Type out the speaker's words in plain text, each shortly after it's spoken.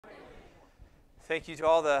Thank you to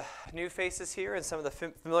all the new faces here and some of the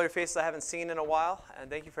familiar faces I haven't seen in a while. And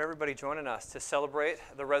thank you for everybody joining us to celebrate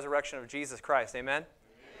the resurrection of Jesus Christ. Amen?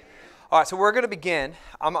 All right, so we're going to begin.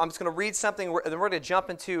 I'm just going to read something, and then we're going to jump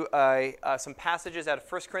into some passages out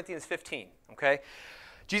of 1 Corinthians 15, okay?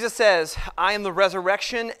 Jesus says, I am the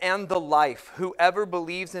resurrection and the life. Whoever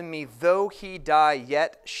believes in me, though he die,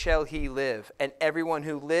 yet shall he live. And everyone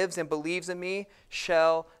who lives and believes in me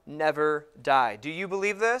shall never die. Do you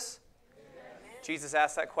believe this? Jesus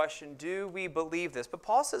asked that question, do we believe this? But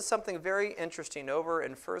Paul says something very interesting over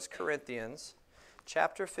in 1 Corinthians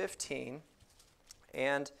chapter 15,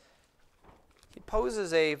 and he poses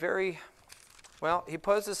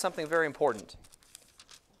something very important.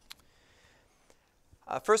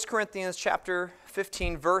 1 Corinthians chapter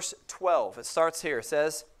 15, verse 12, it starts here. It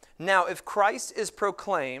says, now if Christ is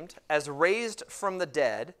proclaimed as raised from the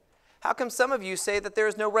dead, how come some of you say that there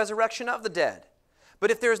is no resurrection of the dead? But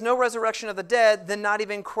if there is no resurrection of the dead, then not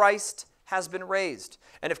even Christ has been raised.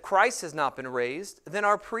 And if Christ has not been raised, then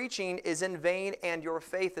our preaching is in vain and your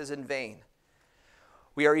faith is in vain.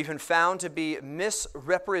 We are even found to be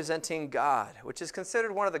misrepresenting God, which is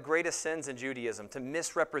considered one of the greatest sins in Judaism, to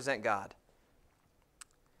misrepresent God.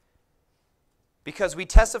 Because we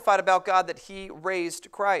testified about God that he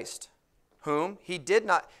raised Christ, whom he did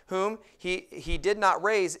not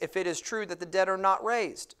raise, if it is true that the dead are not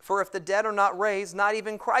raised. For if the dead are not raised, not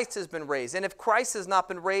even Christ has been raised. And if Christ has not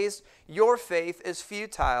been raised, your faith is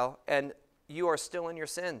futile, and you are still in your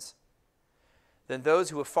sins. Then those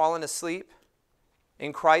who have fallen asleep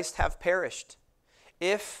in Christ have perished.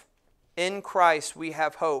 If in Christ we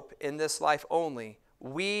have hope in this life only,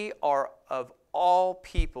 we are of all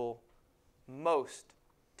people most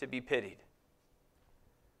to be pitied.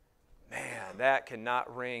 Man, that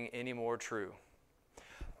cannot ring any more true.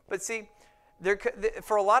 But see,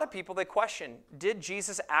 for a lot of people, they question, did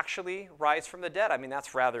Jesus actually rise from the dead? I mean,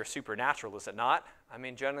 that's rather supernatural, is it not? I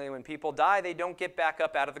mean, generally when people die, they don't get back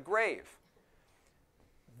up out of the grave.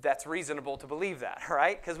 That's reasonable to believe that,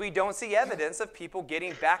 right? Because we don't see evidence of people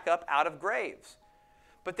getting back up out of graves.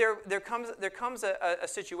 But there comes a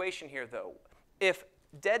situation here, though. If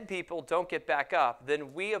dead people don't get back up,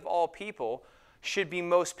 then we of all people should be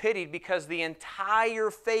most pitied, because the entire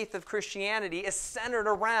faith of Christianity is centered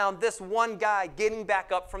around this one guy getting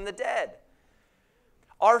back up from the dead.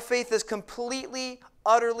 Our faith is completely,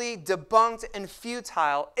 utterly debunked and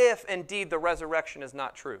futile if indeed the resurrection is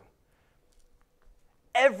not true.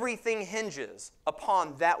 Everything hinges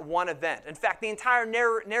upon that one event. In fact, the entire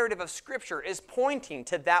narrative of Scripture is pointing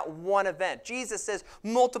to that one event. Jesus says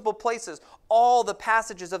multiple places, all the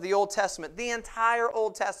passages of the Old Testament, the entire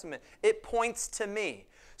Old Testament, it points to me.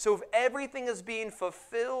 So if everything is being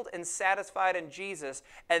fulfilled and satisfied in Jesus,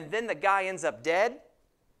 and then the guy ends up dead,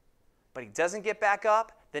 but he doesn't get back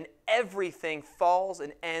up, then everything falls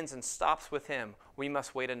and ends and stops with him. We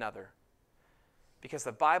must wait another. Because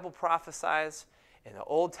the Bible prophesies in the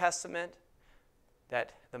Old Testament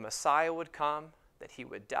that the Messiah would come, that he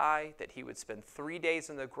would die, that he would spend 3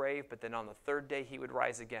 days in the grave, but then on the third day he would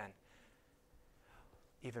rise again.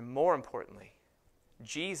 Even more importantly,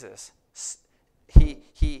 Jesus,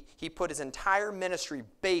 he put his entire ministry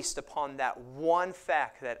based upon that one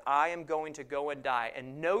fact, that I am going to go and die,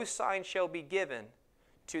 and no sign shall be given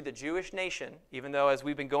to the Jewish nation, even though as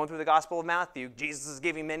we've been going through the Gospel of Matthew, Jesus is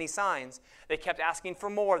giving many signs. They kept asking for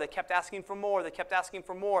more. They kept asking for more. They kept asking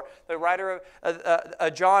for more. The writer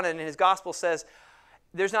of John in his Gospel says,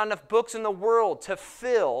 there's not enough books in the world to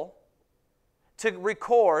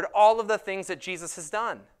record all of the things that Jesus has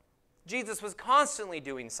done. Jesus was constantly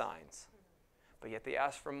doing signs, but yet they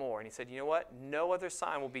asked for more. And he said, you know what? No other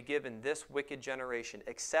sign will be given this wicked generation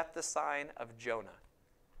except the sign of Jonah.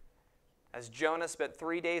 As Jonah spent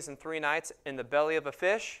 3 days and 3 nights in the belly of a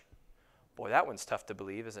fish, boy, that one's tough to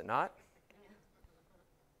believe, is it not?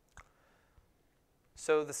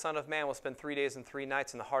 So the Son of Man will spend 3 days and 3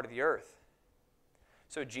 nights in the heart of the earth.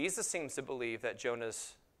 So Jesus seems to believe that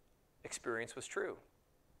Jonah's experience was true,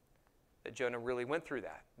 that Jonah really went through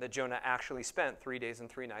that Jonah actually spent 3 days and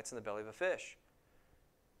 3 nights in the belly of a fish.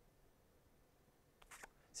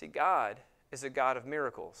 See, God is a God of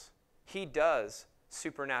miracles. He does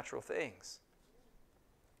supernatural things.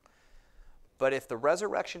 But if the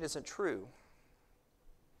resurrection isn't true,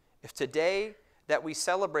 if today that we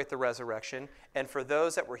celebrate the resurrection, and for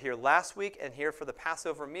those that were here last week and here for the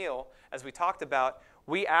Passover meal, as we talked about,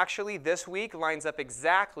 we actually, this week lines up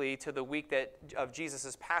exactly to the week of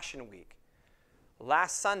Jesus' Passion Week.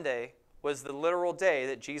 Last Sunday was the literal day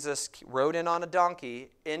that Jesus rode in on a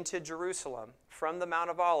donkey into Jerusalem from the Mount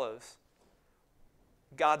of Olives,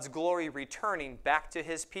 God's glory returning back to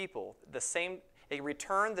his people. It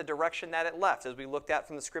returned the direction that it left, as we looked at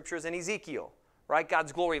from the scriptures in Ezekiel. Right?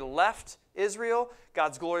 God's glory left Israel.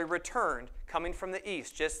 God's glory returned, coming from the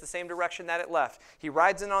east, just the same direction that it left. He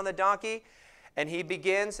rides in on the donkey, and he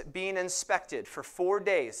begins being inspected for 4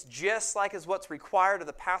 days, just like is what's required of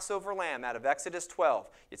the Passover lamb out of Exodus 12.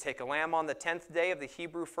 You take a lamb on the 10th day of the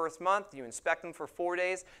Hebrew first month, you inspect him for 4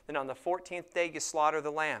 days, then on the 14th day you slaughter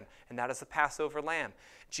the lamb, and that is the Passover lamb.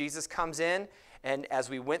 Jesus comes in, and as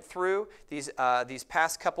we went through these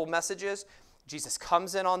past couple messages, Jesus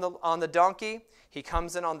comes in on the donkey. He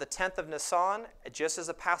comes in on the 10th of Nisan, just as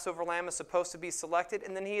a Passover lamb is supposed to be selected,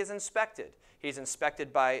 and then he is inspected. He's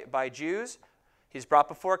inspected by Jews. He's brought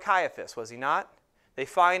before Caiaphas, was he not? They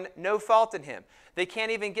find no fault in him. They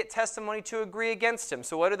can't even get testimony to agree against him.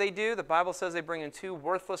 So what do? The Bible says they bring in 2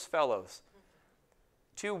 worthless fellows,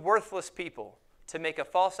 2 worthless people, to make a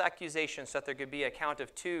false accusation so that there could be a count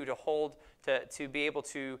of 2 to be able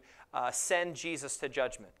to send Jesus to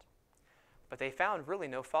judgment. But they found really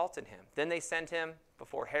no fault in him. Then they sent him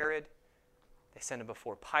before Herod. They sent him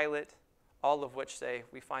before Pilate, all of which say,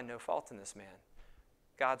 we find no fault in this man.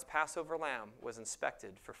 God's Passover lamb was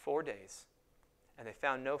inspected for 4 days, and they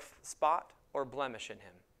found no spot or blemish in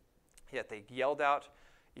him. Yet they yelled out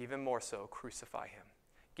even more so, crucify him.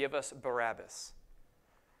 Give us Barabbas.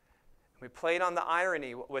 We played on the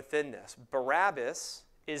irony within this. Barabbas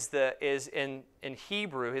is in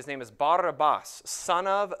Hebrew, his name is Barabbas, son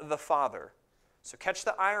of the Father. So catch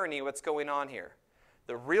the irony of what's going on here.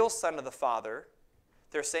 The real son of the Father,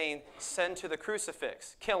 they're saying, send to the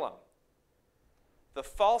crucifix, kill him. The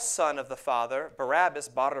false son of the Father,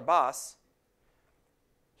 Barabbas,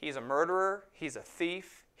 he's a murderer, he's a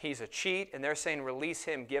thief, he's a cheat, and they're saying, release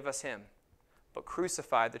him, give us him. But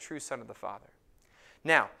crucify the true son of the Father.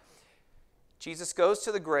 Now, Jesus goes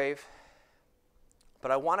to the grave, but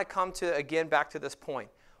I want to come again back to this point.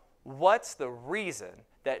 What's the reason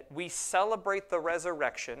that we celebrate the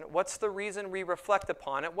resurrection? What's the reason we reflect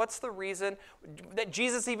upon it? What's the reason that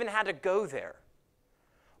Jesus even had to go there?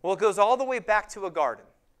 Well, it goes all the way back to a garden.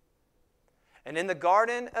 And in the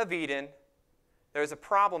Garden of Eden, there's a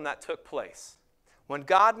problem that took place. When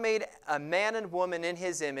God made a man and woman in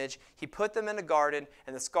his image, he put them in a garden,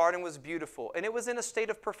 and this garden was beautiful. And it was in a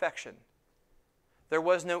state of perfection. There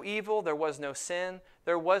was no evil, there was no sin,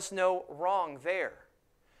 there was no wrong there.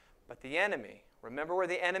 But the enemy, remember where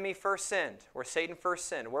the enemy first sinned, where Satan first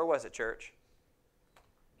sinned. Where was it, church?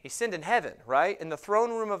 He sinned in heaven, right? In the throne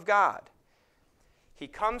room of God. He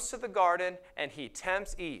comes to the garden and he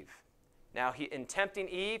tempts Eve. Now, in tempting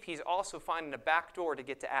Eve, he's also finding a back door to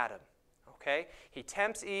get to Adam. Okay? He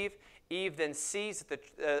tempts Eve. Eve then sees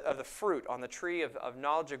of the fruit on the tree of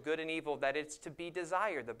knowledge of good and evil, that it's to be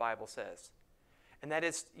desired, the Bible says. And that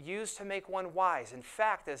it's used to make one wise. In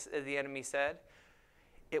fact, as the enemy said,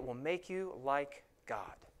 it will make you like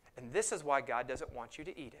God. And this is why God doesn't want you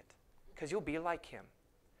to eat it, because you'll be like him.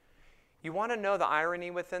 You want to know the irony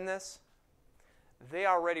within this? They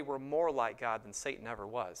already were more like God than Satan ever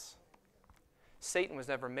was. Satan was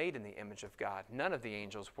never made in the image of God. None of the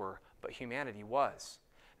angels were, but humanity was.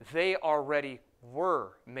 They already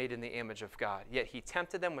were made in the image of God, yet he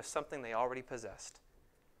tempted them with something they already possessed.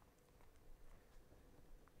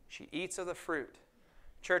 She eats of the fruit.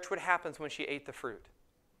 Church, what happens when she ate the fruit?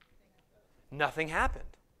 Nothing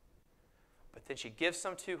happened. But then she gives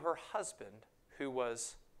some to her husband who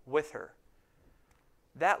was with her.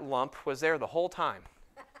 That lump was there the whole time.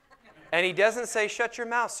 And he doesn't say, shut your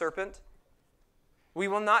mouth, serpent. We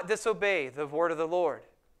will not disobey the word of the Lord.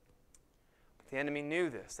 But the enemy knew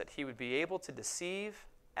this, that he would be able to deceive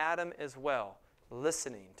Adam as well,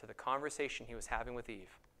 listening to the conversation he was having with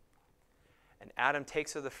Eve. And Adam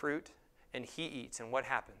takes of the fruit, and he eats. And what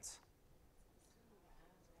happens?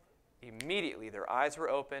 Immediately, their eyes were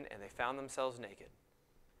open, and they found themselves naked.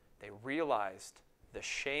 They realized the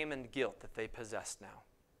shame and guilt that they possessed now.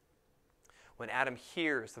 When Adam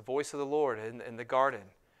hears the voice of the Lord in the garden,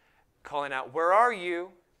 calling out, where are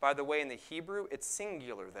you? By the way, in the Hebrew, it's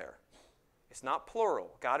singular there. It's not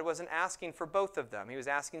plural. God wasn't asking for both of them. He was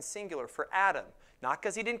asking singular for Adam. Not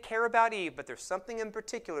because he didn't care about Eve, but there's something in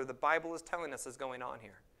particular the Bible is telling us is going on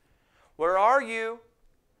here. Where are you?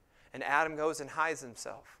 And Adam goes and hides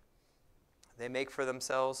himself. They make for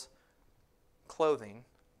themselves clothing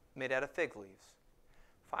made out of fig leaves.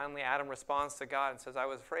 Finally, Adam responds to God and says, I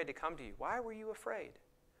was afraid to come to you. Why were you afraid?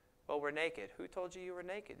 Well, we're naked. Who told you were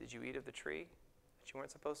naked? Did you eat of the tree that you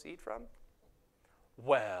weren't supposed to eat from?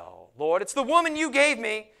 Well, Lord, it's the woman you gave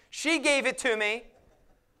me. She gave it to me.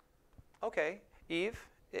 Okay, Eve,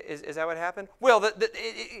 is that what happened? Well,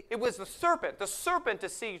 it was the serpent. The serpent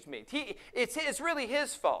deceived me. It's really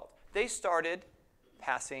his fault. They started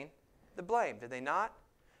passing the blame, did they not?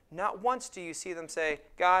 Not once do you see them say,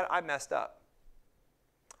 God, I messed up.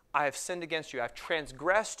 I have sinned against you. I've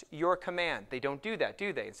transgressed your command. They don't do that,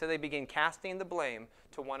 do they? Instead, they begin casting the blame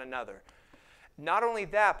to one another. Not only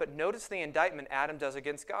that, but notice the indictment Adam does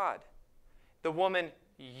against God. The woman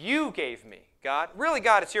you gave me, God. Really,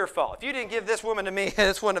 God, it's your fault. If you didn't give this woman to me,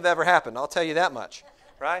 this wouldn't have ever happened. I'll tell you that much,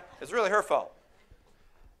 right? It's really her fault.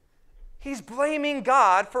 He's blaming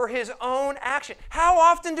God for his own action. How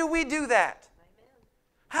often do we do that?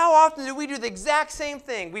 How often do we do the exact same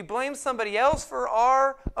thing? We blame somebody else for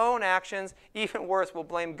our own actions. Even worse, we'll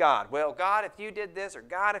blame God. Well, God, if you did this, or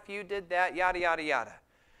God, if you did that, yada, yada, yada.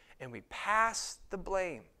 And we pass the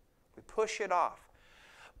blame. We push it off.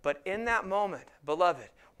 But in that moment, beloved,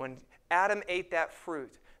 when Adam ate that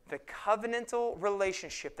fruit, the covenantal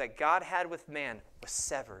relationship that God had with man was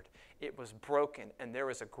severed. It was broken, and there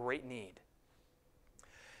was a great need.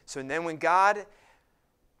 So then when God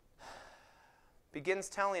begins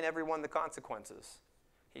telling everyone the consequences,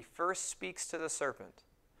 he first speaks to the serpent.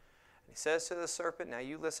 He says to the serpent, now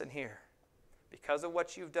you listen here. Because of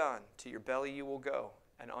what you've done, to your belly you will go,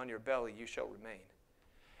 and on your belly you shall remain.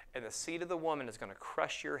 And the seed of the woman is going to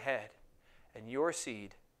crush your head, and your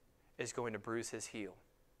seed is going to bruise his heel.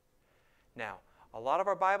 Now, a lot of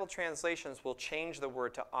our Bible translations will change the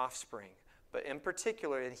word to offspring, but in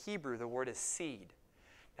particular in Hebrew, the word is seed.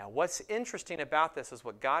 Now, what's interesting about this is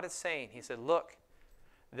what God is saying. He said, look,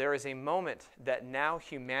 there is a moment that now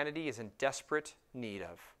humanity is in desperate need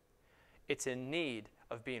of. It's in need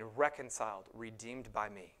of being reconciled, redeemed by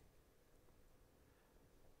me.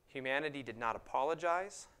 Humanity did not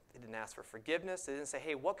apologize. They didn't ask for forgiveness. They didn't say,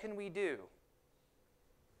 hey, what can we do?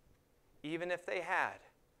 Even if they had,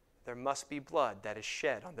 there must be blood that is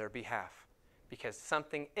shed on their behalf because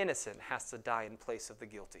something innocent has to die in place of the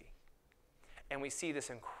guilty. And we see this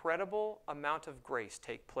incredible amount of grace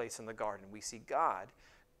take place in the garden. We see God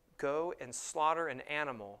go and slaughter an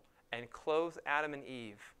animal and clothe Adam and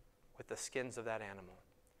Eve with the skins of that animal.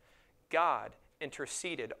 God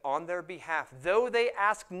interceded on their behalf, though they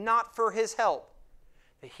asked not for his help,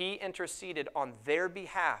 that he interceded on their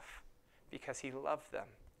behalf because he loved them.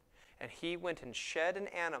 And he went and shed an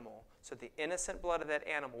animal so the innocent blood of that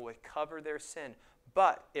animal would cover their sin,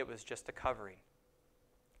 but it was just a covering.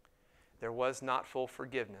 There was not full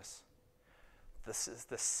forgiveness.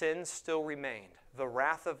 The sin still remained. The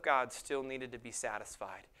wrath of God still needed to be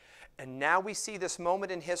satisfied. And now we see this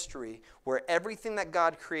moment in history where everything that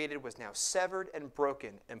God created was now severed and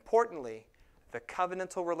broken. Importantly, the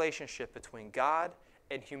covenantal relationship between God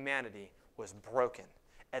and humanity was broken.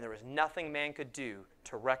 And there was nothing man could do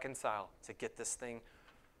to reconcile, to get this thing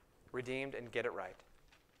redeemed and get it right.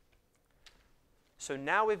 So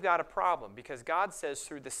now we've got a problem because God says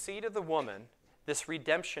through the seed of the woman, this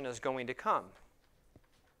redemption is going to come.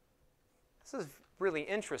 This is really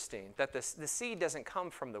interesting that the seed doesn't come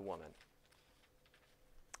from the woman.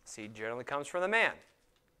 Seed generally comes from the man.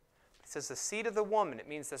 It says the seed of the woman. It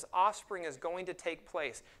means this offspring is going to take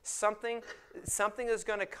place. Something is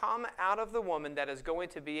going to come out of the woman that is going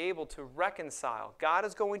to be able to reconcile. God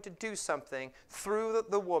is going to do something through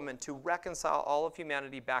the woman to reconcile all of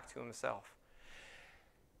humanity back to himself.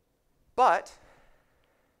 But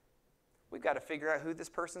we've got to figure out who this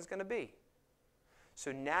person is going to be.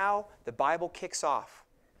 So now the Bible kicks off.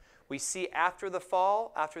 We see after the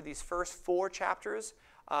fall, after these first 4 chapters,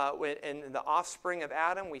 in the offspring of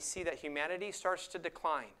Adam, we see that humanity starts to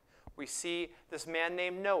decline. We see this man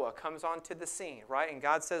named Noah comes onto the scene, right? And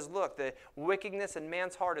God says, look, the wickedness in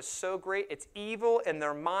man's heart is so great, it's evil in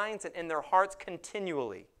their minds and in their hearts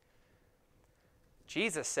continually.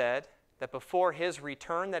 Jesus said that before his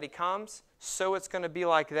return that he comes, so it's going to be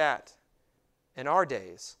like that in our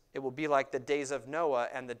days. It will be like the days of Noah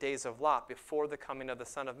and the days of Lot before the coming of the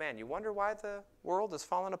Son of Man. You wonder why the world is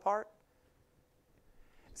falling apart?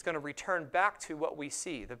 It's going to return back to what we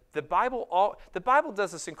see. The Bible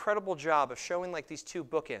does this incredible job of showing like these 2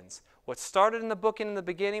 bookends. What started in the bookend in the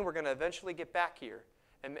beginning, we're going to eventually get back here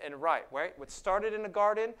and right? What started in the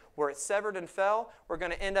garden, where it severed and fell, we're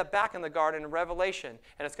going to end up back in the garden in Revelation,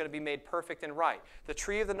 and it's going to be made perfect and right. The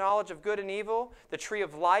tree of the knowledge of good and evil, the tree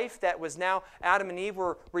of life that was now Adam and Eve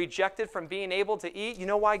were rejected from being able to eat. You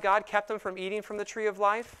know why God kept them from eating from the tree of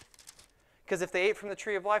life? Because if they ate from the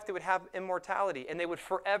tree of life, they would have immortality, and they would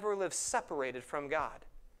forever live separated from God.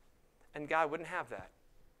 And God wouldn't have that.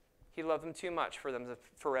 He loved them too much for them to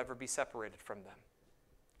forever be separated from them.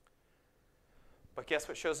 But guess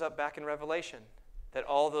what shows up back in Revelation? That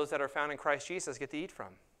all those that are found in Christ Jesus get to eat from.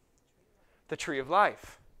 The tree of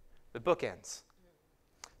life. The bookends.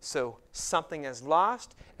 So something is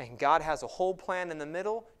lost, and God has a whole plan in the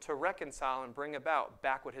middle to reconcile and bring about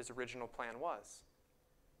back what his original plan was.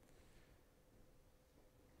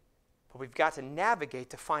 But we've got to navigate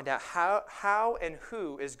to find out how and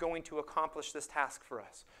who is going to accomplish this task for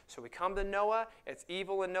us. So we come to Noah. It's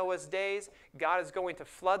evil in Noah's days. God is going to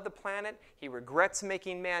flood the planet. He regrets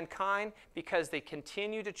making mankind because they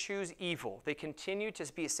continue to choose evil. They continue to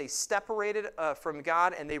stay separated from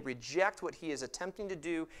God, and they reject what he is attempting to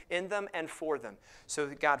do in them and for them.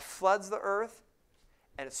 So God floods the earth,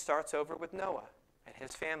 and it starts over with Noah and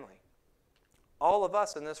his family. All of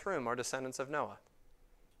us in this room are descendants of Noah.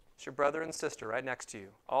 It's your brother and sister right next to you.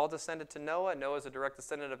 All descended to Noah. Noah is a direct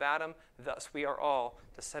descendant of Adam. Thus, we are all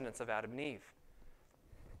descendants of Adam and Eve.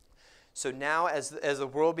 So now, as the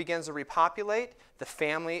world begins to repopulate,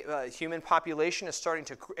 the human population is starting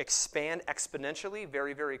to expand exponentially,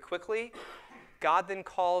 very, very quickly. God then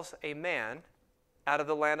calls a man out of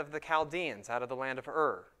the land of the Chaldeans, out of the land of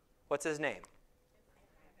Ur. What's his name?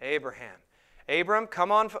 Abraham. Abram,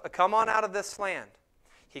 come on out of this land.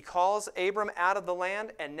 He calls Abram out of the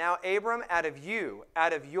land, and now Abram, out of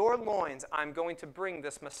your loins, I'm going to bring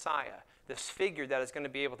this Messiah, this figure that is going to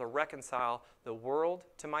be able to reconcile the world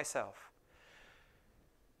to myself.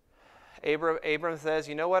 Abram says,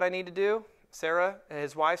 you know what I need to do? Sarah,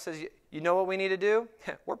 his wife, says, you know what we need to do?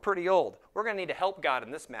 We're pretty old. We're going to need to help God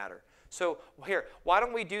in this matter. So here, why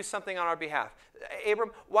don't we do something on our behalf?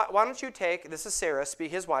 Abram, why don't you take, this is Sarah,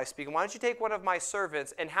 his wife speaking, why don't you take one of my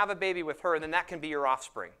servants and have a baby with her, and then that can be your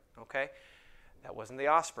offspring, okay? That wasn't the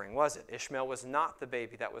offspring, was it? Ishmael was not the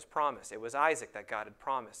baby that was promised. It was Isaac that God had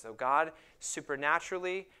promised. So God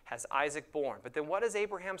supernaturally has Isaac born. But then what is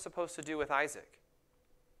Abraham supposed to do with Isaac?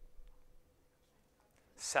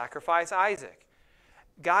 Sacrifice Isaac.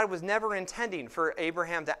 God was never intending for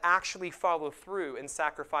Abraham to actually follow through and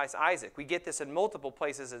sacrifice Isaac. We get this in multiple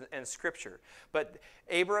places in Scripture. But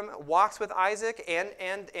Abram walks with Isaac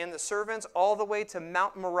and the servants all the way to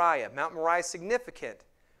Mount Moriah. Mount Moriah is significant.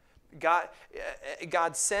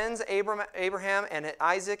 God sends Abraham and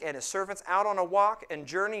Isaac and his servants out on a walk and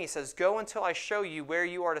journey. He says, go until I show you where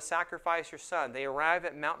you are to sacrifice your son. They arrive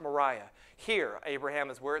at Mount Moriah. Here, Abraham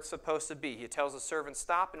is where it's supposed to be. He tells the servant,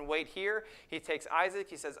 stop and wait here. He takes Isaac.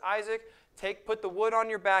 He says, Isaac, put the wood on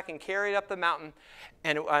your back and carry it up the mountain,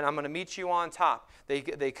 and I'm going to meet you on top.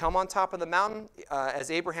 They come on top of the mountain as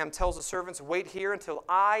Abraham tells the servants, wait here until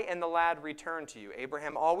I and the lad return to you.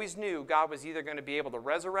 Abraham always knew God was either going to be able to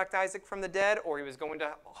resurrect Isaac from the dead, or he was going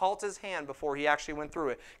to halt his hand before he actually went through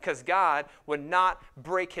it, because God would not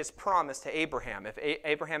break his promise to Abraham. If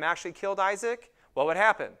Abraham actually killed Isaac, what would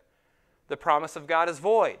happen? The promise of God is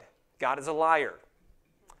void. God is a liar,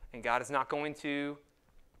 and God is not going to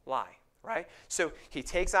lie. Right? So he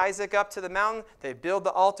takes Isaac up to the mountain. They build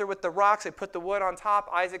the altar with the rocks. They put the wood on top.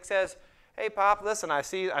 Isaac says, hey, Pop, listen, I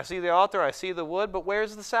see the altar. I see the wood, but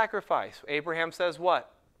where's the sacrifice? Abraham says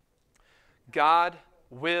what? God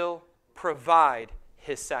will provide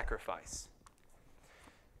his sacrifice.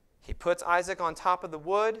 He puts Isaac on top of the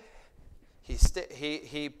wood.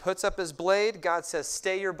 He puts up his blade. God says,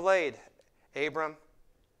 stay your blade, Abram.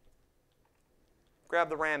 Grab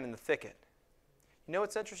the ram in the thicket. You know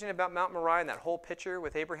what's interesting about Mount Moriah and that whole picture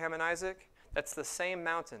with Abraham and Isaac? That's the same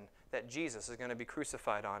mountain that Jesus is going to be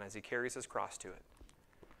crucified on as he carries his cross to it.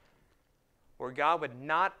 Where God would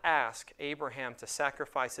not ask Abraham to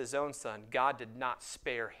sacrifice his own son, God did not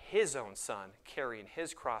spare his own son carrying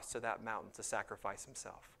his cross to that mountain to sacrifice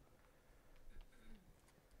himself.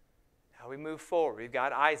 Now we move forward. We've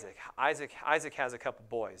got Isaac. Isaac has a couple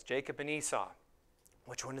boys, Jacob and Esau.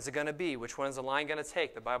 Which one is it going to be? Which one is the line going to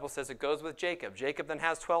take? The Bible says it goes with Jacob. Jacob then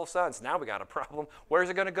has 12 sons. Now we got a problem. Where's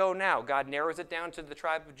it going to go now? God narrows it down to the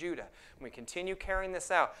tribe of Judah. And we continue carrying this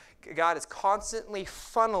out. God is constantly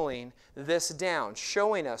funneling this down,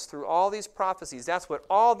 showing us through all these prophecies. That's what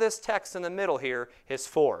all this text in the middle here is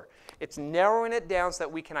for. It's narrowing it down so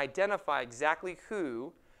that we can identify exactly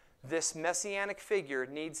who this messianic figure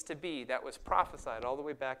needs to be that was prophesied all the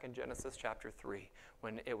way back in Genesis chapter 3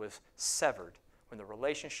 when it was severed, when the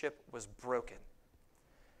relationship was broken.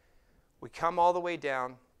 We come all the way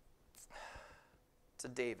down to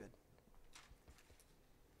David.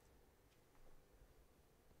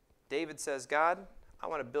 David says, God, I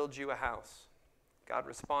want to build you a house. God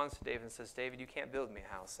responds to David and says, David, you can't build me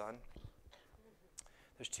a house, son.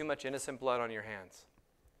 There's too much innocent blood on your hands.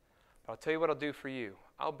 But I'll tell you what I'll do for you.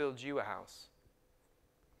 I'll build you a house.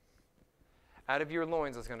 Out of your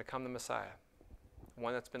loins is going to come the Messiah. The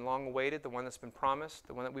one that's been long awaited, the one that's been promised,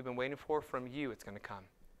 the one that we've been waiting for, from you it's going to come.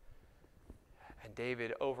 And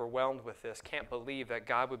David, overwhelmed with this, can't believe that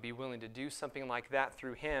God would be willing to do something like that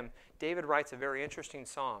through him. David writes a very interesting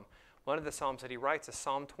psalm. One of the psalms that he writes is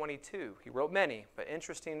Psalm 22. He wrote many, but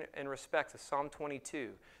interesting in respect to Psalm 22.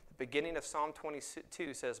 The beginning of Psalm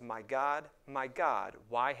 22 says, my God,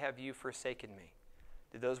 why have you forsaken me?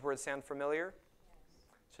 Did those words sound familiar?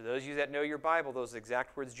 So those of you that know your Bible, those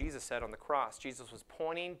exact words Jesus said on the cross. Jesus was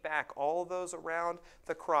pointing back all those around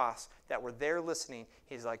the cross that were there listening.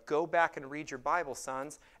 He's like, go back and read your Bible,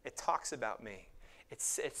 sons. It talks about me. It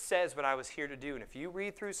says what I was here to do. And if you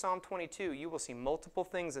read through Psalm 22, you will see multiple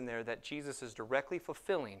things in there that Jesus is directly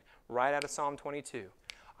fulfilling right out of Psalm 22.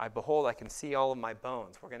 Behold, I can see all of my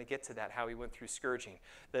bones. We're going to get to that, how he went through scourging.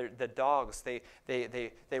 The dogs,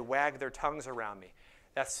 they wag their tongues around me.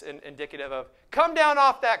 That's indicative of, come down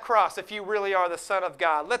off that cross if you really are the Son of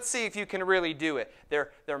God. Let's see if you can really do it.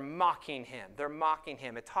 They're mocking him. They're mocking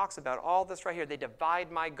him. It talks about all this right here. They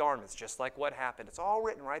divide my garments, just like what happened. It's all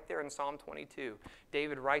written right there in Psalm 22.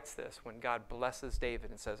 David writes this when God blesses David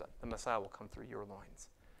and says, the Messiah will come through your loins.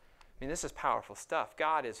 I mean, this is powerful stuff.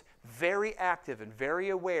 God is very active and very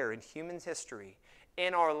aware in human history,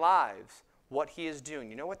 in our lives, what he is doing.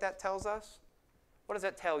 You know what that tells us? What does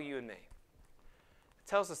that tell you and me? It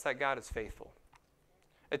tells us that God is faithful.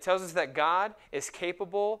 It tells us that God is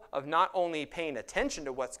capable of not only paying attention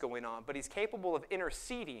to what's going on, but he's capable of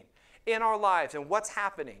interceding in our lives and what's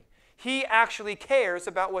happening. He actually cares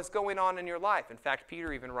about what's going on in your life. In fact,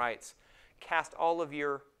 Peter even writes, cast all of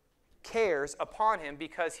your cares upon him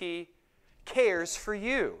because he cares for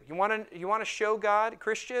you. You want to show God,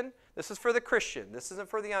 Christian? This is for the Christian. This isn't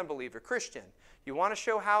for the unbeliever. Christian, you want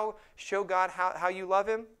to show God how you love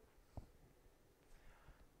him?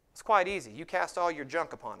 It's quite easy. You cast all your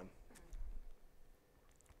junk upon him.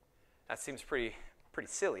 That seems pretty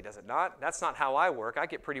silly, does it not? That's not how I work. I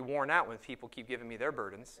get pretty worn out when people keep giving me their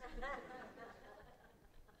burdens.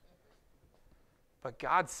 But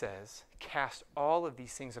God says, cast all of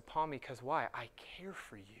these things upon me because why? I care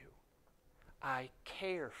for you. I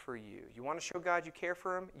care for you. You want to show God you care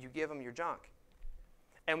for him? You give him your junk.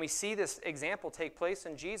 And we see this example take place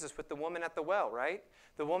in Jesus with the woman at the well, right?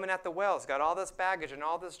 The woman at the well has got all this baggage and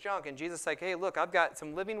all this junk. And Jesus is like, hey, look, I've got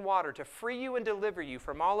some living water to free you and deliver you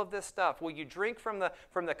from all of this stuff. Will you drink from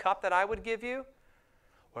the cup that I would give you?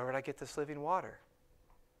 Where would I get this living water?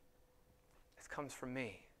 It comes from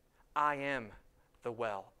me. I am the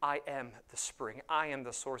well. I am the spring. I am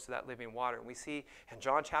the source of that living water. And we see in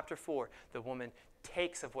John chapter 4, the woman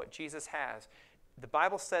takes of what Jesus has. The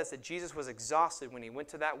Bible says that Jesus was exhausted when he went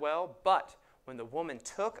to that well, but when the woman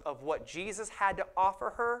took of what Jesus had to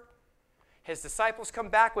offer her, his disciples come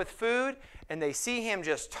back with food, and they see him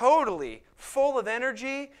just totally full of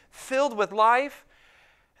energy, filled with life.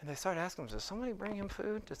 And they start asking him, did somebody bring him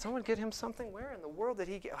food? Did someone get him something? Where in the world did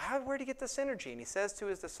he get? Where did he get this energy? And he says to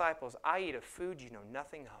his disciples, I eat of food you know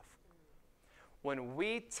nothing of. When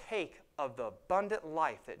we take of the abundant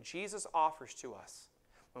life that Jesus offers to us,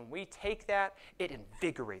 when we take that, it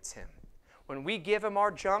invigorates him. When we give him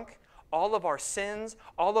our junk, all of our sins,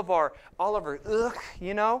 all of our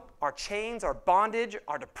our chains, our bondage,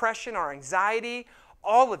 our depression, our anxiety,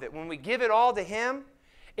 all of it, when we give it all to him,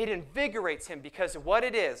 it invigorates him because of what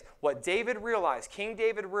it is, what David realized, King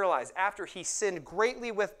David realized after he sinned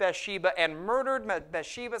greatly with Bathsheba and murdered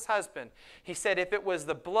Bathsheba's husband. He said, if it was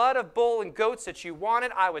the blood of bull and goats that you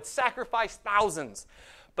wanted, I would sacrifice thousands.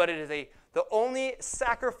 But it is the only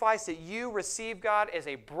sacrifice that you receive, God, is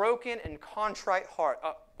a broken and contrite heart.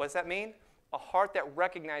 What does that mean? A heart that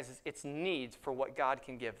recognizes its needs for what God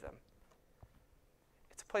can give them.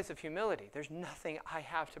 It's a place of humility. There's nothing I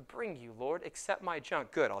have to bring you, Lord, except my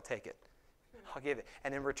junk. Good, I'll take it. I'll give it.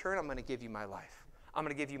 And in return, I'm going to give you my life. I'm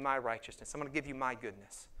going to give you my righteousness. I'm going to give you my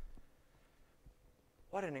goodness.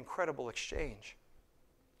 What an incredible exchange.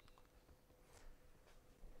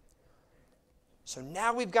 So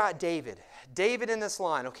now we've got David. David in this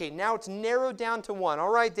line. Okay, now it's narrowed down to one. All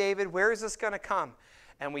right, David, where is this going to come?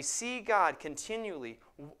 And we see God continually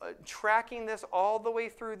tracking this all the way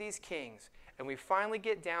through these kings. And we finally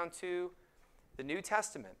get down to the New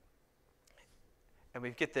Testament. And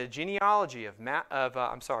we get the genealogy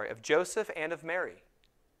of Joseph and of Mary.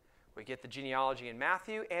 We get the genealogy in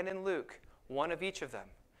Matthew and in Luke, one of each of them,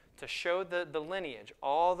 to show the lineage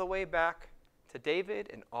all the way back to David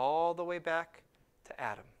and all the way back to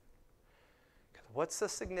Adam. What's the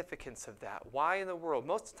significance of that? Why in the world?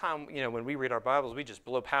 Most of the time, when we read our Bibles, we just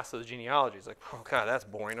blow past those genealogies. Like, oh, God, that's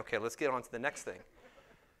boring. Okay, let's get on to the next thing.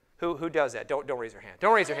 Who does that? Don't raise your hand.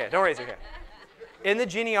 Don't raise your hand. Don't raise your hand. In the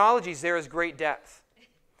genealogies, there is great depth.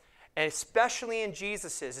 And especially in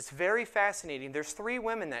Jesus's, it's very fascinating. There's 3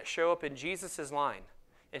 women that show up in Jesus's line,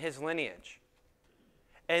 in his lineage.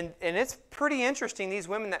 And it's pretty interesting, these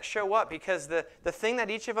women that show up, because the thing that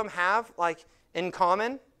each of them have like in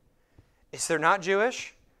common is they're not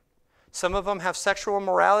Jewish. Some of them have sexual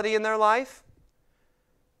immorality in their life.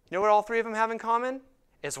 You know what all three of them have in common?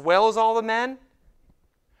 As well as all the men?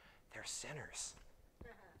 They're sinners.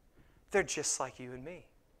 They're just like you and me.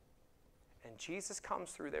 And Jesus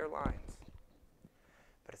comes through their lines.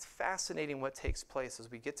 But it's fascinating what takes place as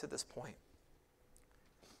we get to this point.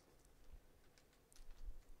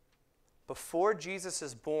 Before Jesus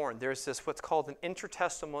is born, there's this what's called an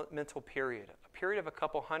intertestamental period, a period of a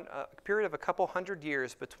couple hundred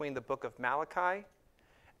years between the book of Malachi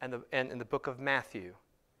and the book of Matthew.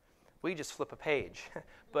 We just flip a page,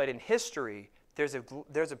 but in history, there's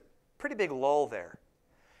a pretty big lull there,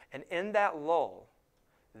 and in that lull,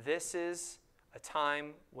 this is a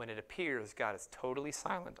time when it appears God is totally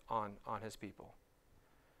silent on His people.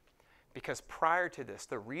 Because prior to this,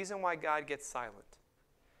 the reason why God gets silent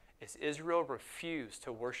is Israel refused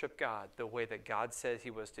to worship God the way that God says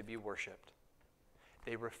He was to be worshipped.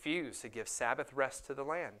 They refused to give Sabbath rest to the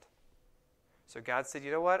land. So God said,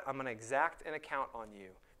 you know what? I'm going to exact an account on you.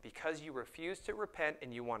 Because you refuse to repent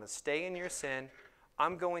and you want to stay in your sin,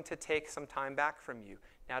 I'm going to take some time back from you.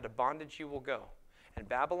 Now to bondage you will go. And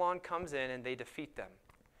Babylon comes in and they defeat them.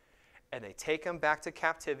 And they take them back to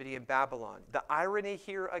captivity in Babylon. The irony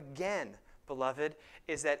here again, beloved,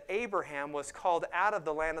 is that Abraham was called out of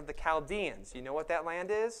the land of the Chaldeans. You know what that land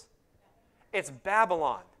is? It's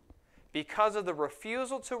Babylon. Because of the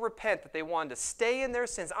refusal to repent, that they wanted to stay in their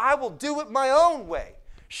sins. I will do it my own way.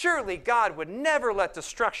 Surely God would never let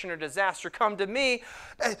destruction or disaster come to me.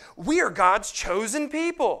 We are God's chosen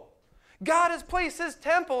people. God has placed His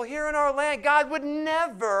temple here in our land. God would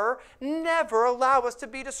never, never allow us to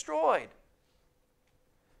be destroyed.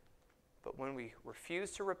 But when we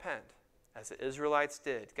refuse to repent, as the Israelites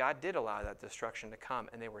did, God did allow that destruction to come,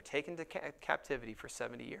 and they were taken to captivity for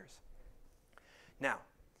 70 years. Now,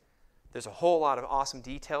 there's a whole lot of awesome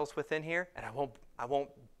details within here, and I won't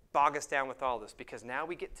bog us down with all this, because now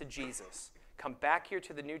we get to Jesus. Come back here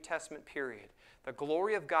to the New Testament period. The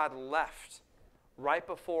glory of God left right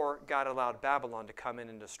before God allowed Babylon to come in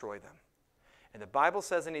and destroy them. And the Bible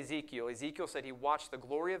says in Ezekiel said he watched the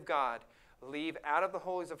glory of God leave out of the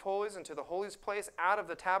holies of holies into the holiest place, out of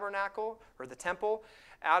the tabernacle or the temple,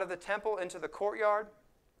 out of the temple into the courtyard,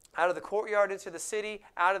 out of the courtyard into the city,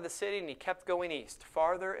 out of the city, and he kept going east,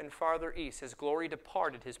 farther and farther east. His glory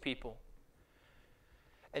departed His people.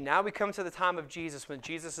 And now we come to the time of Jesus, when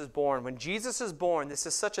Jesus is born. When Jesus is born, this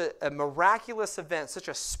is such a miraculous event, such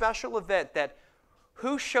a special event, that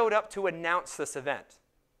who showed up to announce this event?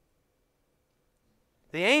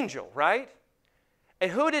 The angel, right?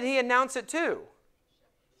 And who did he announce it to?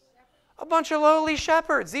 A bunch of lowly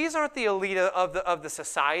shepherds. These aren't the elite of the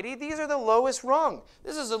society. These are the lowest rung.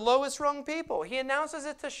 This is the lowest rung people. He announces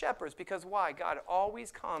it to shepherds because why? God always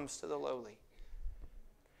comes to the lowly.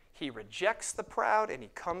 He rejects the proud and He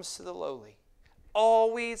comes to the lowly.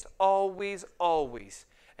 Always, always, always.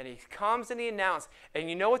 And He comes and He announces. And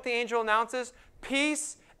you know what the angel announces?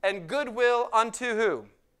 Peace and goodwill unto who?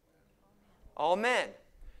 All men.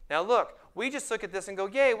 Now look, we just look at this and go,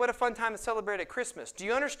 yay, what a fun time to celebrate at Christmas. Do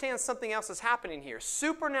you understand something else is happening here?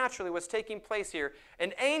 Supernaturally, what's taking place here,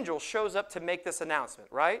 an angel shows up to make this announcement,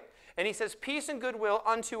 right? And he says, peace and goodwill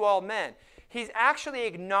unto all men. He's actually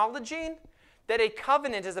acknowledging that a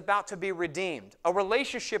covenant is about to be redeemed. A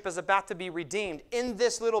relationship is about to be redeemed in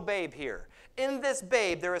this little babe here. In this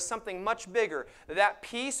babe, there is something much bigger. That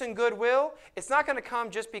peace and goodwill, it's not going to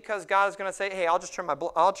come just because God is going to say, hey, I'll turn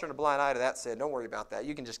a blind eye to that sin. Don't worry about that.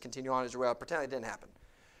 You can just continue on as well. Pretend it didn't happen.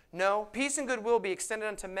 No, peace and goodwill be extended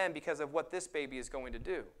unto men because of what this baby is going to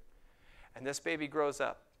do. And this baby grows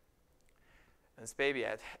up. And this baby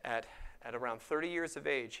at around 30 years of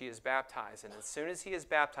age, he is baptized. And as soon as he is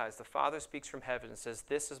baptized, the Father speaks from heaven and says,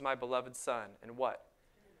 this is my beloved Son. And what?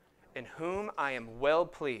 In whom I am well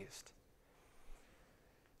pleased.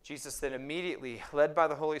 Jesus then immediately, led by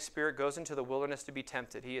the Holy Spirit, goes into the wilderness to be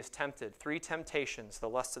tempted. He is tempted. 3 temptations: the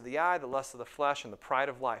lust of the eye, the lust of the flesh, and the pride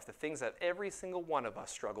of life. The things that every single one of us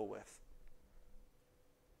struggle with.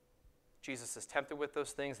 Jesus is tempted with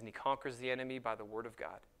those things, and He conquers the enemy by the Word of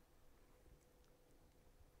God.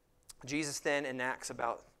 Jesus then enacts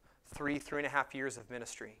about 3.5 years of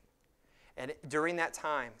ministry. And during that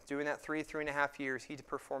time, during that 3.5 years, He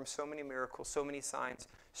performed so many miracles, so many signs,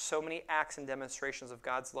 so many acts and demonstrations of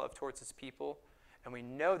God's love towards His people. And we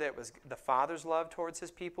know that it was the Father's love towards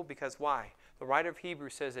His people because why? The writer of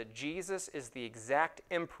Hebrews says that Jesus is the exact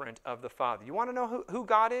imprint of the Father. You want to know who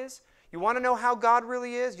God is? You want to know how God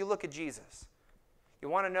really is? You look at Jesus. You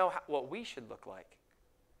want to know what we should look like?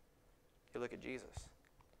 You look at Jesus.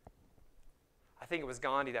 think it was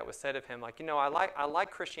Gandhi that was said of him, like, I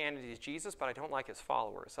like Christianity's Jesus, but I don't like his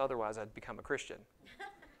followers. Otherwise, I'd become a Christian.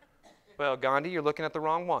 Well, Gandhi, you're looking at the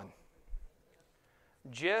wrong one.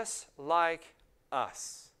 Just like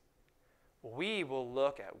us, we will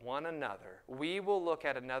look at one another. We will look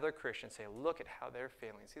at another Christian and say, look at how they're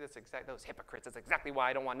feeling. See, those hypocrites. That's exactly why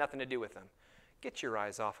I don't want nothing to do with them. Get your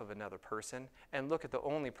eyes off of another person and look at the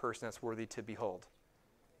only person that's worthy to behold.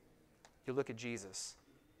 You look at Jesus.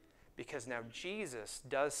 Because now Jesus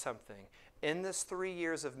does something. In this 3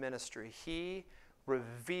 years of ministry, he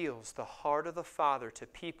reveals the heart of the Father to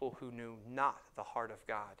people who knew not the heart of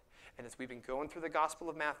God. And as we've been going through the Gospel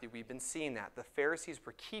of Matthew, we've been seeing that. The Pharisees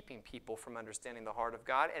were keeping people from understanding the heart of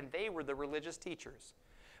God, and they were the religious teachers.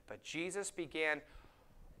 But Jesus began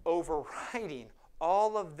overriding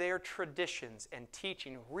all of their traditions and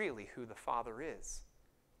teaching really who the Father is.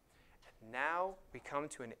 And now we come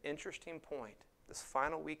to an interesting point, this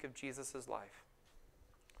final week of Jesus' life.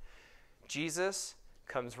 Jesus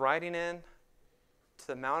comes riding in to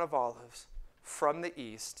the Mount of Olives from the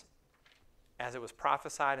east, as it was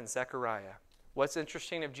prophesied in Zechariah. What's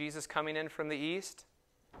interesting of Jesus coming in from the east?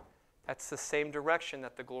 That's the same direction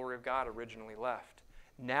that the glory of God originally left.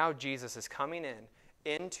 Now Jesus is coming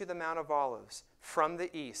into the Mount of Olives from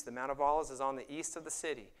the east. The Mount of Olives is on the east of the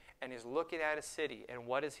city, and he's looking at a city, and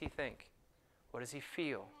what does he think? What does he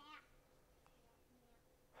feel?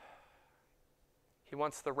 He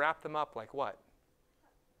wants to wrap them up like what?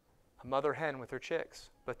 A mother hen with her chicks,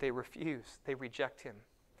 but they refuse. They reject him.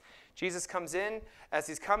 Jesus comes in. As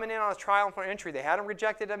he's coming in on his triumphal entry, they hadn't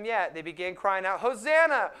rejected him yet. They began crying out,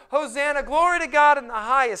 Hosanna! Hosanna! Glory to God in the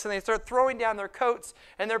highest! And they start throwing down their coats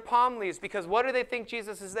and their palm leaves, because what do they think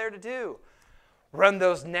Jesus is there to do? Run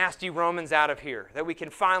those nasty Romans out of here, that we can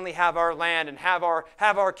finally have our land and have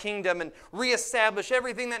our kingdom and reestablish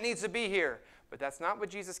everything that needs to be here. But that's not what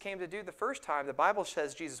Jesus came to do the first time. The Bible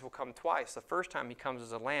says Jesus will come twice. The first time he comes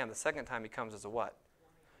as a lamb. The second time he comes as a what?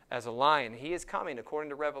 As a lion. He is coming, according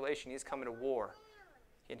to Revelation, he's coming to war.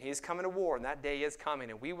 And he's coming to war, and that day is coming,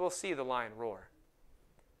 and we will see the lion roar.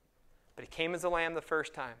 But he came as a lamb the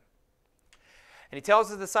first time. And he tells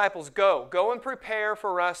his disciples, go and prepare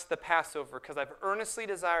for us the Passover, because I've earnestly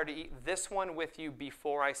desired to eat this one with you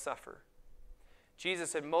before I suffer.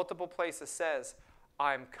 Jesus in multiple places says,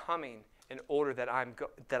 I'm coming in order that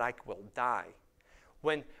I will die.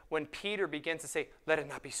 When Peter begins to say, let it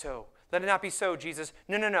not be so. Let it not be so, Jesus.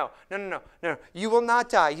 No. You will not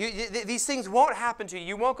die. These things won't happen to you.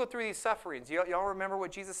 You won't go through these sufferings. Y'all remember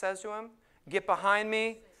what Jesus says to him? Get behind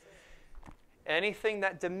me. Anything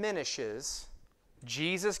that diminishes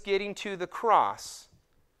Jesus getting to the cross,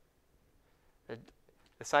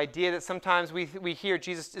 this idea that sometimes we hear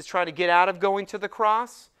Jesus is trying to get out of going to the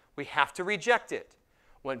cross, we have to reject it.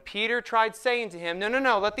 When Peter tried saying to him,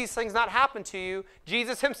 no, let these things not happen to you,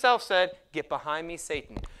 Jesus himself said, get behind me,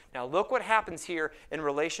 Satan. Now look what happens here in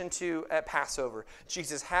relation to Passover.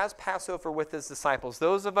 Jesus has Passover with his disciples.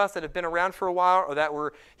 Those of us that have been around for a while or that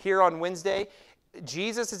were here on Wednesday,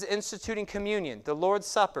 Jesus is instituting communion, the Lord's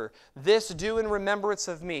Supper. This do in remembrance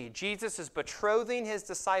of me. Jesus is betrothing his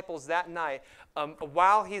disciples that night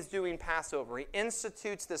while he's doing Passover. He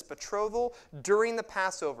institutes this betrothal during the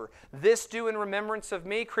Passover. This do in remembrance of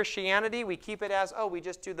me. Christianity, we keep it as, we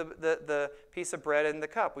just do the piece of bread and the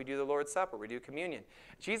cup. We do the Lord's Supper. We do communion.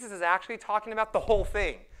 Jesus is actually talking about the whole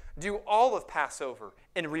thing. Do all of Passover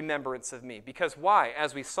in remembrance of me. Because why?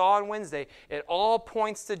 As we saw on Wednesday, it all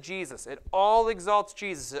points to Jesus. It all exalts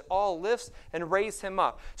Jesus. It all lifts and raises him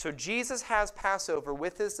up. So Jesus has Passover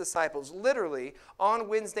with his disciples literally on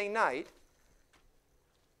Wednesday night,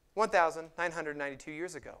 1,992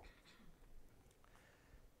 years ago.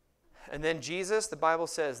 And then Jesus, the Bible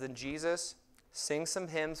says, then Jesus sings some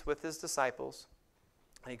hymns with his disciples,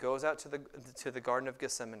 and he goes out to the Garden of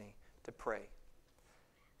Gethsemane to pray.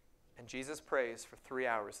 And Jesus prays for 3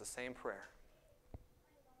 hours the same prayer.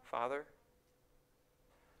 Father,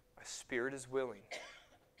 my spirit is willing,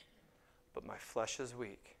 but my flesh is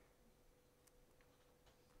weak.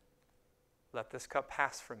 Let this cup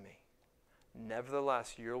pass from me.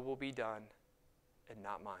 Nevertheless, your will be done and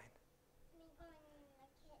not mine.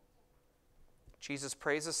 Jesus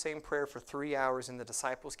prays the same prayer for 3 hours, and the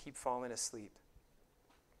disciples keep falling asleep.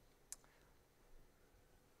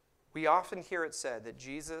 We often hear it said that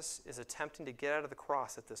Jesus is attempting to get out of the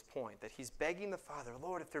cross at this point, that he's begging the Father,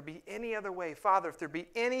 Lord, if there be any other way, Father, if there be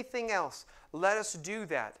anything else, let us do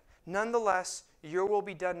that. Nonetheless, your will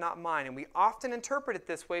be done, not mine. And we often interpret it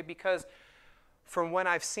this way because from when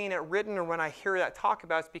I've seen it written or when I hear that talk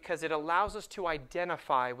about, it's because it allows us to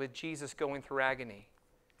identify with Jesus going through agony.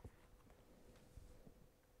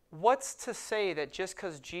 What's to say that just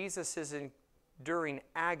because Jesus is during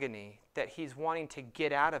agony that he's wanting to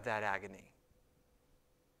get out of that agony.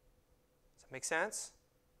 Does that make sense?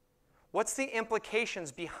 What's the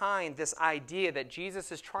implications behind this idea that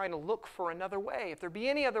Jesus is trying to look for another way? If there be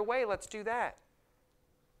any other way, let's do that.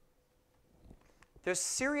 There's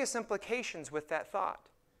serious implications with that thought.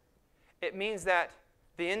 It means that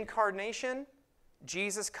the incarnation,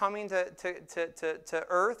 Jesus coming to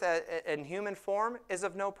earth in human form, is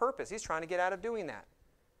of no purpose. He's trying to get out of doing that.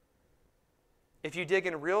 If you dig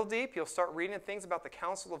in real deep, you'll start reading things about the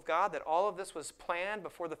counsel of God, that all of this was planned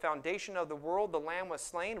before the foundation of the world. The Lamb was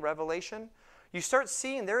slain, Revelation. You start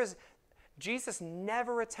seeing Jesus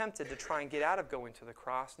never attempted to try and get out of going to the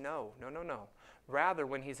cross. No. Rather,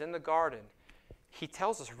 when he's in the garden, he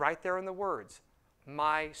tells us right there in the words,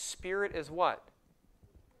 my spirit is what?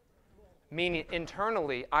 Meaning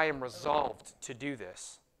internally, I am resolved to do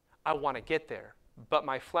this. I want to get there. But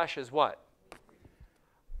my flesh is what?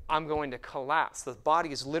 I'm going to collapse. The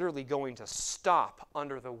body is literally going to stop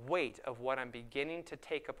under the weight of what I'm beginning to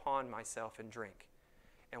take upon myself and drink.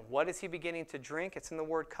 And what is he beginning to drink? It's in the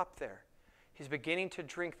word cup there. He's beginning to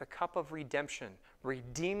drink the cup of redemption,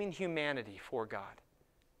 redeeming humanity for God.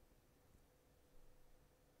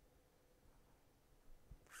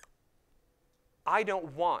 I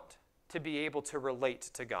don't want to be able to relate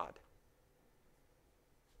to God.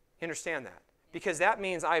 You understand that? Because that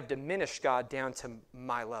means I've diminished God down to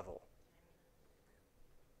my level.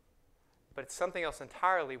 But it's something else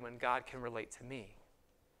entirely when God can relate to me.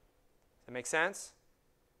 Does that make sense?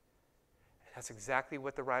 And that's exactly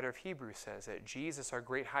what the writer of Hebrews says, that Jesus, our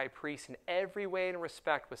great high priest, in every way and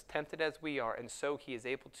respect was tempted as we are, and so he is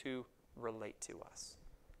able to relate to us.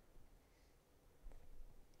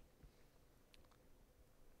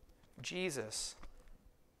 Jesus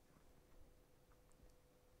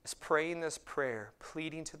is praying this prayer,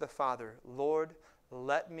 pleading to the Father, Lord,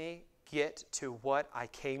 let me get to what I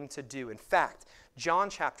came to do. In fact, John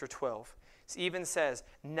chapter 12 even says,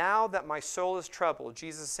 now that my soul is troubled,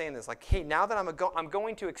 Jesus is saying this, like, hey, now that I'm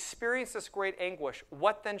going to experience this great anguish,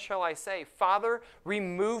 what then shall I say? Father,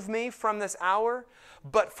 remove me from this hour,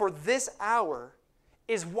 but for this hour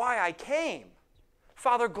is why I came.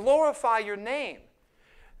 Father, glorify your name.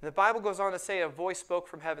 And the Bible goes on to say, a voice spoke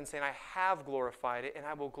from heaven saying, I have glorified it, and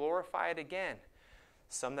I will glorify it again.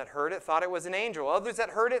 Some that heard it thought it was an angel. Others that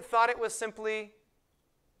heard it thought it was simply,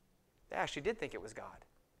 they actually did think it was God.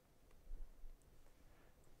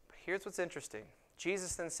 But here's what's interesting.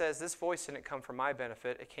 Jesus then says, this voice didn't come for my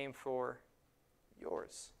benefit, it came for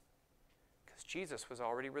yours. Because Jesus was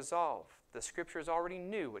already resolved. The Scriptures already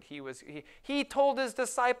knew what he told his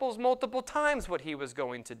disciples multiple times what he was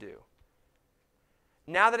going to do.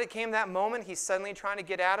 Now that it came that moment, he's suddenly trying to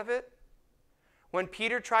get out of it. When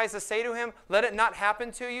Peter tries to say to him, let it not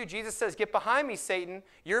happen to you, Jesus says, get behind me, Satan.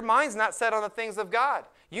 Your mind's not set on the things of God.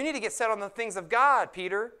 You need to get set on the things of God,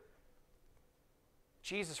 Peter.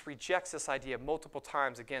 Jesus rejects this idea multiple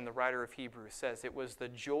times. Again, the writer of Hebrews says it was the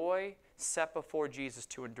joy set before Jesus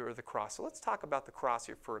to endure the cross. So let's talk about the cross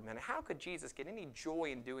here for a minute. How could Jesus get any joy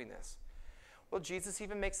in doing this? Well, Jesus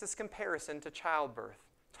even makes this comparison to childbirth,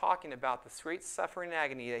 talking about the great suffering and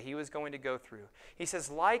agony that he was going to go through. He says,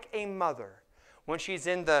 like a mother, when she's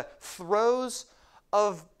in the throes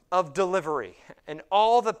of delivery and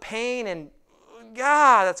all the pain and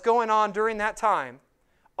God that's going on during that time,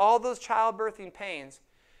 all those childbirthing pains,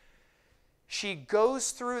 she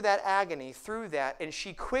goes through that agony, and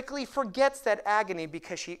she quickly forgets that agony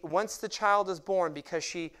because once the child is born, because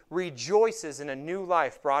she rejoices in a new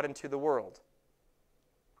life brought into the world.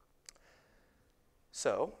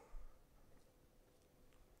 So,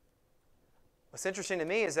 what's interesting to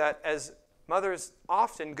me is that as mothers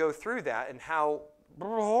often go through that and how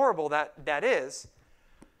horrible that is,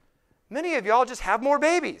 many of y'all just have more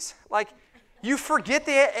babies. Like, you forget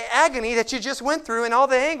the agony that you just went through and all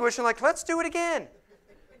the anguish and like, let's do it again.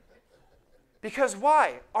 Because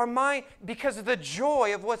why? Because of the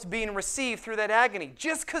joy of what's being received through that agony.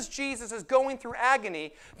 Just because Jesus is going through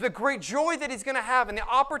agony, the great joy that he's going to have and the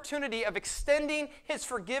opportunity of extending his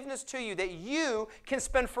forgiveness to you, that you can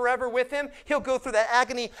spend forever with him, he'll go through that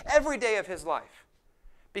agony every day of his life.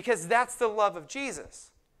 Because that's the love of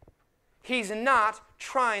Jesus. He's not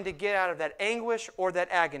trying to get out of that anguish or that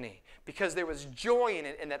agony, because there was joy in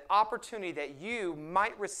it and that opportunity that you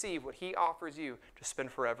might receive what he offers you to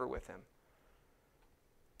spend forever with him.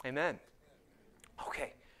 Amen.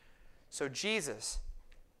 Okay, so Jesus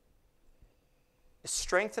is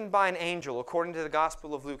strengthened by an angel, according to the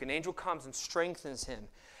Gospel of Luke. An angel comes and strengthens him.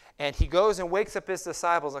 And he goes and wakes up his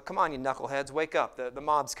disciples, like, come on, you knuckleheads, wake up. The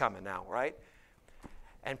mob's coming now, right?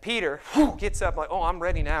 And Peter gets up like, oh, I'm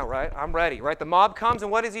ready now, right? I'm ready, right? The mob comes,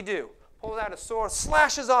 and what does he do? pulls out a sword,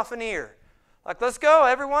 slashes off an ear. Like, let's go,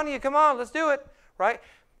 every one of you, come on, let's do it, right?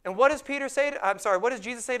 And what does what does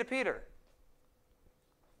Jesus say to Peter?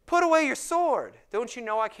 Put away your sword. Don't you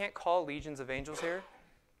know I can't call legions of angels here?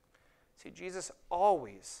 See, Jesus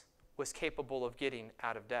always was capable of getting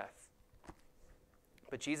out of death.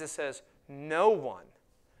 But Jesus says, no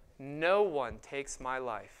one takes my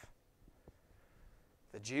life.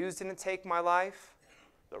 The Jews didn't take my life.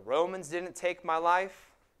 The Romans didn't take my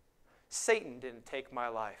life. Satan didn't take my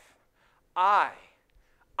life. I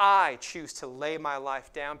choose to lay my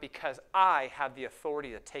life down because I have the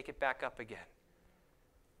authority to take it back up again.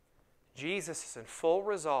 Jesus is in full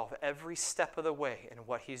resolve every step of the way in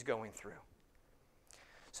what he's going through.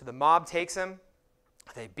 So the mob takes him.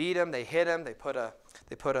 They beat him. They hit him. They put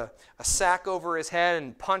a sack over his head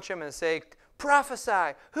and punch him and say,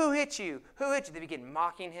 prophesy. Who hit you? Who hit you? They begin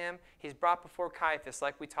mocking him. He's brought before Caiaphas,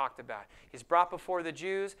 like we talked about. He's brought before the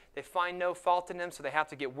Jews. They find no fault in him, so they have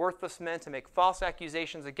to get worthless men to make false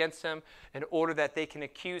accusations against him in order that they can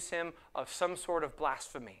accuse him of some sort of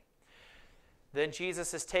blasphemy. Then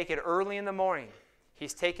Jesus is taken early in the morning.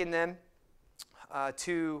 He's taken them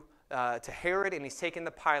to Herod, and he's taken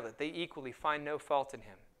to Pilate. They equally find no fault in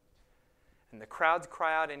him. And the crowds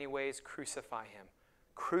cry out anyways, crucify him.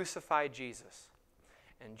 Crucify Jesus.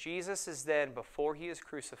 And Jesus is then, before he is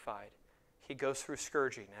crucified, he goes through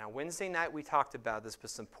scourging. Now, Wednesday night we talked about this, but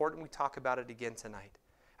it's important we talk about it again tonight.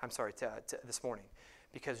 This morning.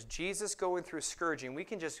 Because Jesus going through scourging, we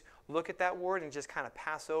can just look at that word and just kind of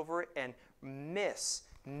pass over it and miss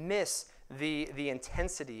the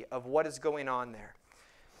intensity of what is going on there.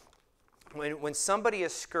 When somebody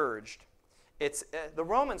is scourged, it's the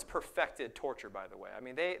Romans perfected torture, by the way. I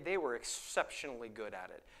mean, they were exceptionally good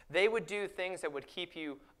at it. They would do things that would keep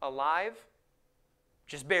you alive,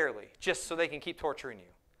 just barely, just so they can keep torturing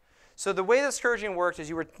you. So the way the scourging worked is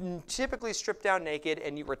you were typically stripped down naked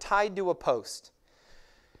and you were tied to a post.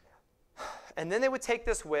 And then they would take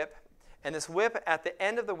this whip, and this whip, at the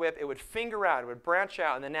end of the whip, it would finger out, it would branch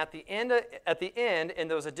out, and then at the end, in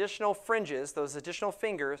those additional fringes, those additional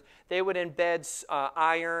fingers, they would embed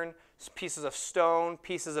iron, pieces of stone,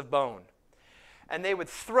 pieces of bone. And they would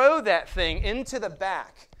throw that thing into the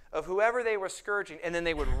back of whoever they were scourging, and then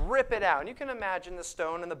they would rip it out. And you can imagine the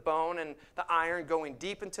stone and the bone and the iron going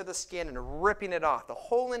deep into the skin and ripping it off. The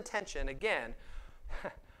whole intention, again,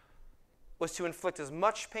 was to inflict as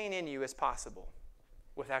much pain in you as possible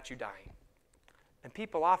without you dying. And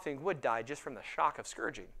people often would die just from the shock of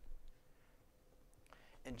scourging.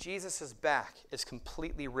 And Jesus' back is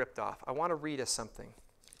completely ripped off. I want to read us something.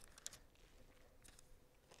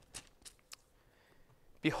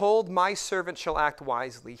 Behold, my servant shall act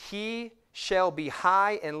wisely. He shall be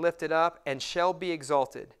high and lifted up and shall be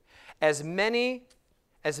exalted. As many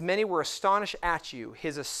were astonished at you,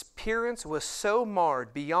 his appearance was so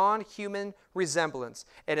marred beyond human resemblance,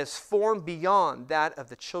 and his form beyond that of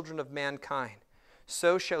the children of mankind.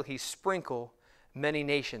 So shall he sprinkle many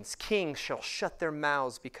nations. Kings shall shut their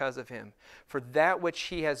mouths because of him. For that which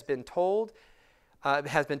he has been told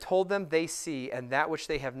them, they see, and that which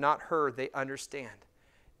they have not heard, they understand.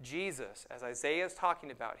 Jesus, as Isaiah is talking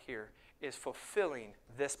about here, is fulfilling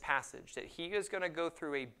this passage, that he is going to go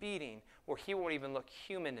through a beating where he won't even look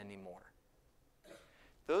human anymore.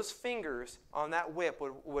 Those fingers on that whip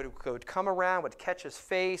would come around, would catch his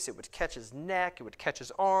face, it would catch his neck, it would catch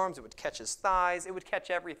his arms, it would catch his thighs, it would catch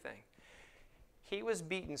everything. He was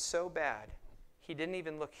beaten so bad, he didn't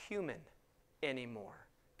even look human anymore.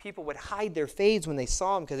 People would hide their face when they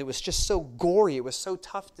saw him because it was just so gory, it was so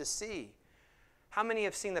tough to see. How many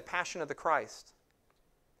have seen The Passion of the Christ?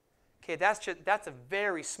 Okay, that's a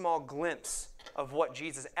very small glimpse of what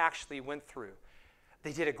Jesus actually went through.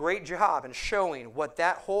 They did a great job in showing what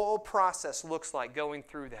that whole process looks like going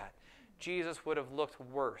through that. Jesus would have looked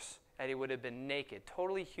worse, and he would have been naked,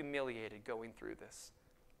 totally humiliated going through this.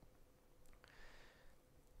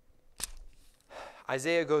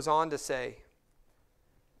 Isaiah goes on to say,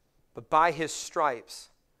 but by his stripes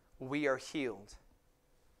we are healed.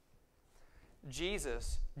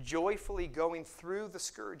 Jesus joyfully going through the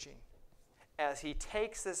scourging, as he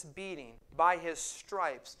takes this beating, by his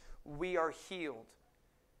stripes we are healed.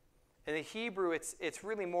 In the Hebrew, it's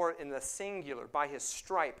really more in the singular. By his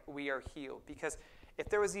stripe we are healed. Because if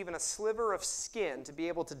there was even a sliver of skin to be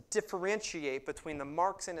able to differentiate between the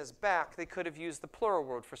marks in his back, they could have used the plural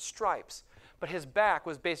word for stripes. But his back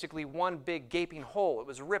was basically one big gaping hole. It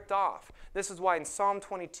was ripped off. This is why in Psalm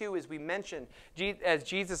 22, as we mentioned, as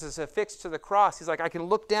Jesus is affixed to the cross, he's like, I can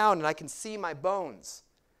look down and I can see my bones.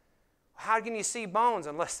 How can you see bones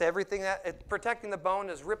unless everything that protecting the bone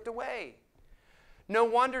is ripped away? No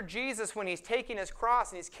wonder Jesus, when he's taking his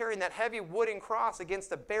cross and he's carrying that heavy wooden cross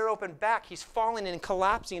against a bare open back, he's falling and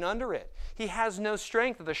collapsing under it. He has no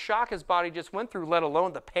strength of the shock his body just went through, let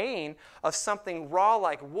alone the pain of something raw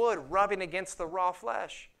like wood rubbing against the raw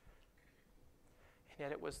flesh. And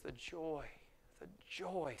yet it was the joy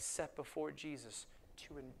set before Jesus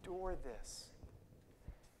to endure this.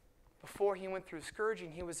 Before he went through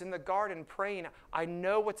scourging, he was in the garden praying, I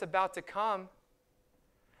know what's about to come,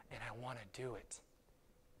 and I want to do it.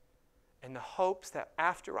 In the hopes that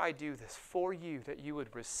after I do this for you, that you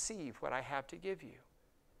would receive what I have to give you.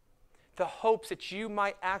 The hopes that you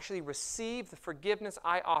might actually receive the forgiveness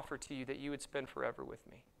I offer to you, that you would spend forever with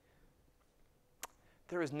me.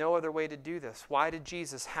 There is no other way to do this. Why did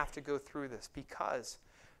Jesus have to go through this? Because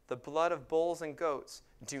the blood of bulls and goats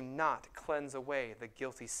do not cleanse away the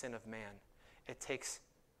guilty sin of man. It takes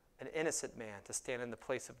an innocent man to stand in the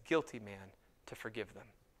place of guilty man to forgive them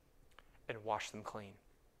and wash them clean.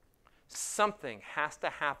 Something has to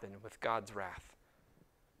happen with God's wrath.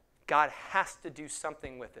 God has to do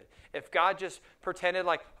something with it. If God just pretended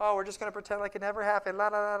like, oh, we're just going to pretend like it never happened, la,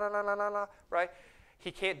 la, la, la, la, la, la, right?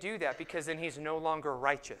 He can't do that because then he's no longer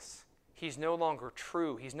righteous. He's no longer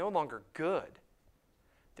true. He's no longer good.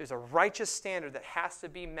 There's a righteous standard that has to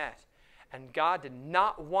be met. And God did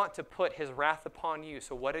not want to put his wrath upon you.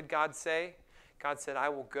 So what did God say? God said, I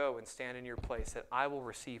will go and stand in your place, that I will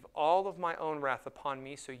receive all of my own wrath upon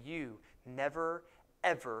me so you never,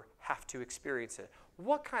 ever have to experience it.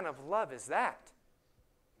 What kind of love is that?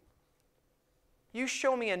 You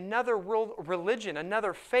show me another world religion,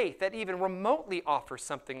 another faith that even remotely offers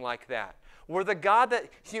something like that, where the God that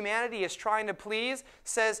humanity is trying to please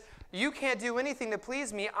says, you can't do anything to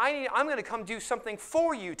please me. I'm going to come do something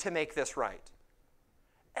for you to make this right.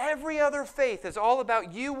 Every other faith is all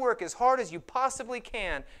about you work as hard as you possibly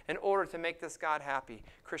can in order to make this God happy.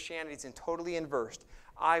 Christianity is totally inversed.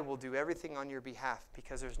 I will do everything on your behalf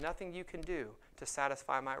because there's nothing you can do to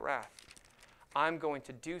satisfy my wrath. I'm going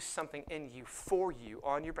to do something in you, for you,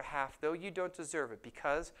 on your behalf, though you don't deserve it,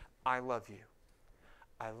 because I love you.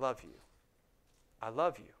 I love you. I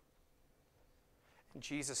love you. And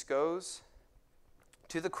Jesus goes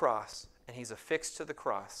to the cross, and he's affixed to the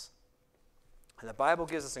cross. And the Bible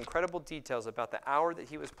gives us incredible details about the hour that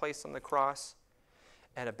he was placed on the cross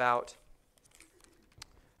and about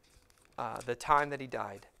the time that he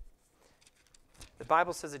died. The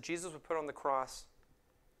Bible says that Jesus was put on the cross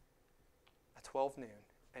at 12 noon,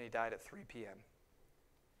 and he died at 3 p.m.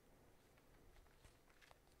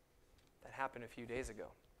 That happened a few days ago.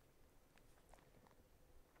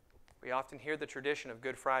 We often hear the tradition of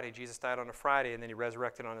Good Friday. Jesus died on a Friday, and then he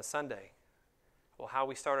resurrected on a Sunday. Well, how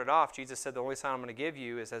we started off, Jesus said, the only sign I'm going to give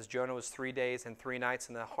you is as Jonah was 3 days and 3 nights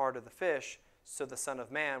in the heart of the fish, so the Son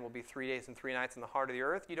of Man will be 3 days and 3 nights in the heart of the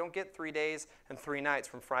earth. You don't get 3 days and 3 nights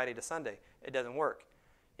from Friday to Sunday. It doesn't work.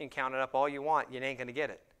 You can count it up all you want. You ain't going to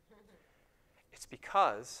get it. It's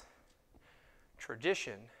because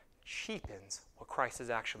tradition cheapens what Christ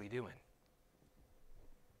is actually doing.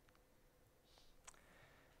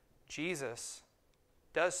 Jesus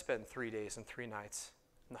does spend 3 days and 3 nights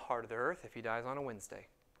in the heart of the earth if he dies on a Wednesday.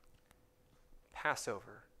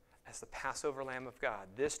 Passover, as the Passover Lamb of God.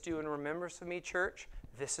 This do in remembrance of me, church.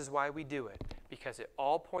 This is why we do it, because it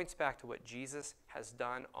all points back to what Jesus has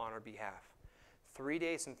done on our behalf. 3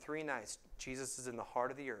 days and 3 nights, Jesus is in the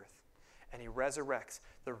heart of the earth, and he resurrects.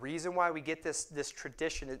 The reason why we get this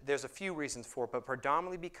tradition, there's a few reasons for it, but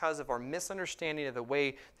predominantly because of our misunderstanding of the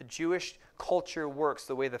way the Jewish culture works,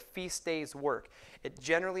 the way the feast days work. It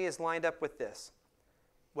generally is lined up with this.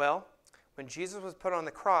 Well, when Jesus was put on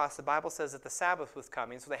the cross, the Bible says that the Sabbath was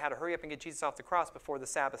coming, so they had to hurry up and get Jesus off the cross before the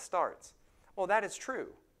Sabbath starts. Well, that is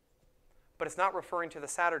true, but it's not referring to the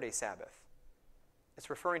Saturday Sabbath. It's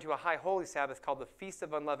referring to a high holy Sabbath called the Feast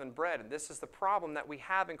of Unleavened Bread. And this is the problem that we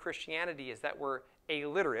have in Christianity, is that we're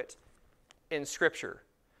illiterate in Scripture.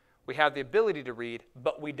 We have the ability to read,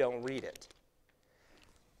 but we don't read it.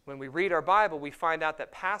 When we read our Bible, we find out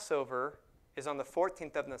that Passover is on the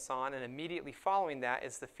 14th of Nisan, and immediately following that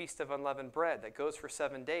is the Feast of Unleavened Bread that goes for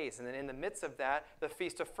 7 days. And then in the midst of that, the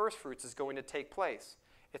Feast of First Fruits is going to take place.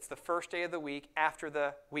 It's the first day of the week after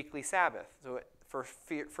the weekly Sabbath. So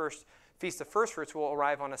first Feast of First Fruits will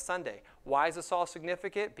arrive on a Sunday. Why is this all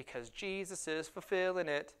significant? Because Jesus is fulfilling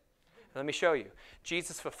it. Let me show you.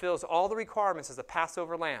 Jesus fulfills all the requirements as a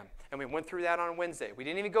Passover lamb. And we went through that on Wednesday. We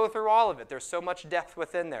didn't even go through all of it. There's so much depth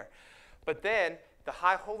within there. But then the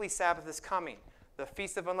High Holy Sabbath is coming. The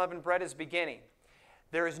Feast of Unleavened Bread is beginning.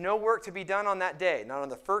 There is no work to be done on that day, not on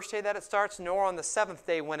the first day that it starts, nor on the seventh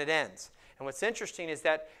day when it ends. And what's interesting is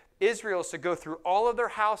that Israel is to go through all of their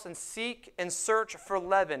house and seek and search for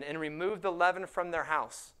leaven and remove the leaven from their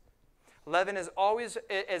house. Leaven is always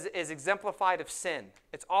is exemplified of sin.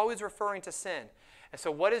 It's always referring to sin. And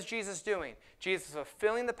so what is Jesus doing? Jesus is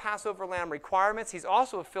fulfilling the Passover lamb requirements. He's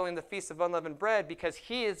also fulfilling the Feast of Unleavened Bread because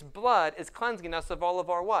his blood is cleansing us of all of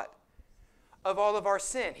our what? Of all of our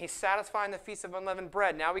sin. He's satisfying the Feast of Unleavened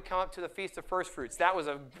Bread. Now we come up to the Feast of First Fruits. That was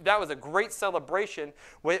a great celebration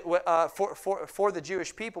for the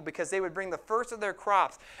Jewish people because they would bring the first of their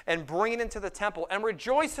crops and bring it into the temple and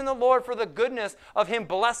rejoice in the Lord for the goodness of him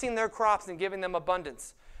blessing their crops and giving them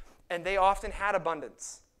abundance. And they often had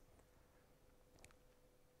abundance.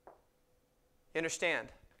 You understand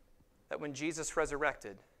that when Jesus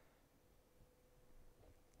resurrected,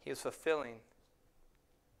 he was fulfilling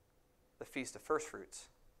the Feast of First Fruits.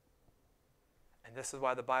 And this is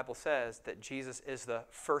why the Bible says that Jesus is the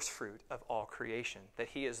first fruit of all creation, that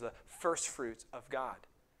he is the first fruits of God.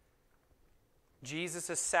 Jesus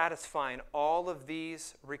is satisfying all of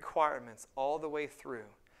these requirements all the way through.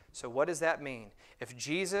 So what does that mean? If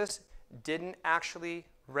Jesus didn't actually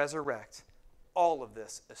resurrect, all of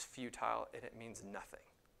this is futile and it means nothing.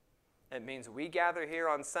 It means we gather here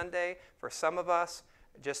on Sunday, for some of us,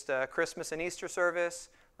 just a Christmas and Easter service,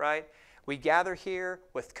 right? We gather here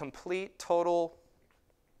with complete, total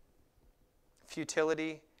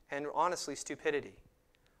futility and honestly stupidity,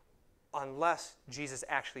 unless Jesus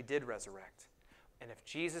actually did resurrect. And if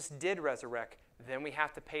Jesus did resurrect, then we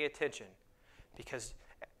have to pay attention because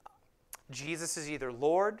Jesus is either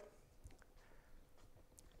Lord,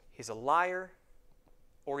 he's a liar,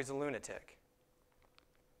 or he's a lunatic.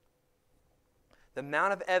 The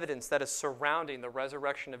amount of evidence that is surrounding the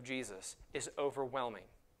resurrection of Jesus is overwhelming.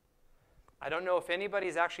 I don't know if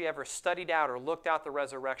anybody's actually ever studied out or looked out the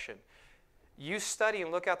resurrection. You study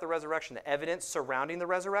and look out the resurrection, the evidence surrounding the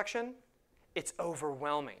resurrection, it's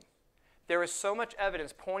overwhelming. There is so much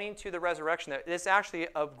evidence pointing to the resurrection that it's actually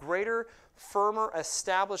a greater, firmer,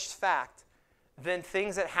 established fact than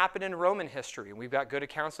things that happen in Roman history. We've got good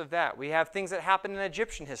accounts of that. We have things that happen in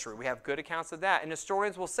Egyptian history. We have good accounts of that. And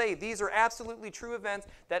historians will say these are absolutely true events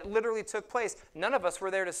that literally took place. None of us were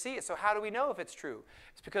there to see it, so how do we know if it's true?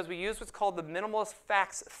 It's because we use what's called the minimalist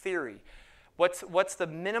facts theory. What's the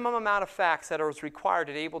minimum amount of facts that are required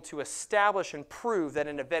to be able to establish and prove that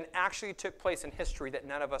an event actually took place in history that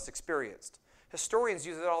none of us experienced? Historians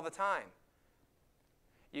use it all the time.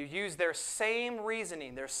 You use their same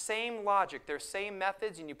reasoning, their same logic, their same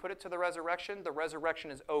methods, and you put it to the resurrection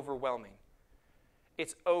is overwhelming.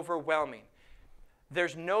 It's overwhelming.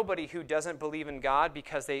 There's nobody who doesn't believe in God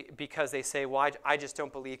because they say, well, I just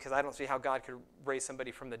don't believe because I don't see how God could raise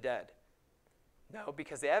somebody from the dead. No,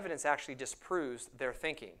 because the evidence actually disproves their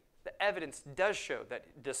thinking. The evidence does show that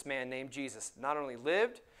this man named Jesus not only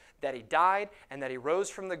lived, that he died, and that he rose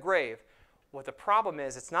from the grave. What the problem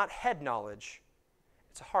is, it's not head knowledge.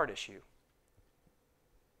 It's a heart issue.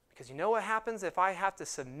 Because you know what happens if I have to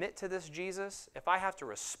submit to this Jesus? If I have to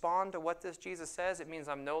respond to what this Jesus says, it means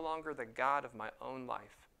I'm no longer the God of my own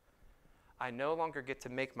life. I no longer get to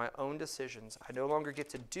make my own decisions. I no longer get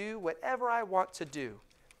to do whatever I want to do.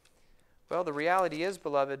 Well, the reality is,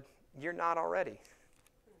 beloved, you're not already.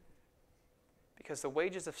 Because the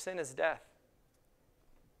wages of sin is death.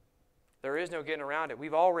 There is no getting around it.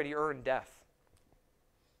 We've already earned death.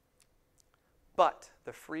 But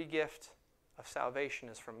the free gift of salvation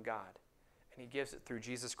is from God, and he gives it through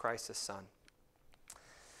Jesus Christ, his Son.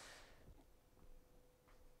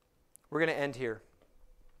 We're going to end here.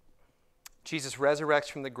 Jesus resurrects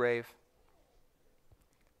from the grave.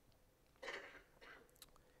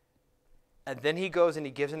 And then he goes and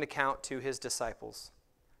he gives an account to his disciples.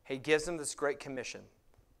 He gives them this great commission.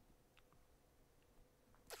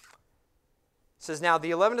 It says, now the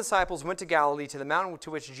 11 disciples went to Galilee to the mountain to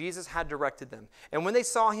which Jesus had directed them. And when they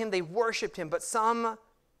saw him, they worshipped him, but some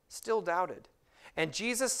still doubted. And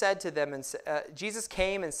Jesus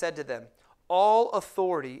came and said to them, all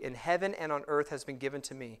authority in heaven and on earth has been given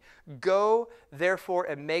to me. Go, therefore,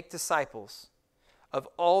 and make disciples of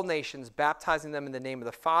all nations, baptizing them in the name of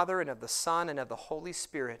the Father and of the Son and of the Holy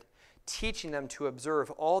Spirit, teaching them to observe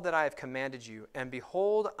all that I have commanded you. And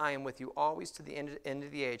behold, I am with you always to the end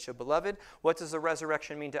of the age. So, beloved, what does the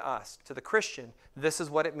resurrection mean to us? To the Christian, this is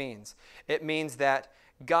what it means. It means that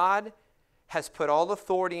God has put all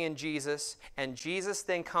authority in Jesus, and Jesus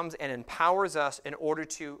then comes and empowers us in order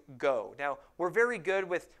to go. Now, we're very good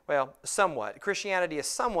with, well, somewhat. Christianity is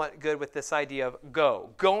somewhat good with this idea of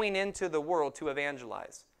going into the world to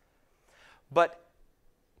evangelize. But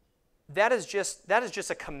that is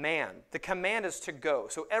just a command. The command is to go.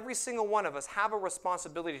 So every single one of us have a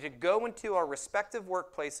responsibility to go into our respective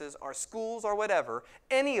workplaces, our schools, or whatever.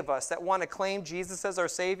 Any of us that want to claim Jesus as our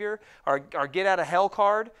Savior, our get out of hell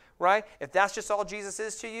card, right? If that's just all Jesus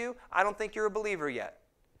is to you, I don't think you're a believer yet.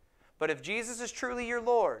 But if Jesus is truly your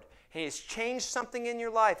Lord, and He's changed something in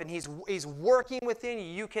your life, and He's working within you,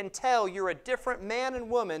 you can tell you're a different man and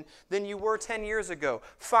woman than you were 10 years ago,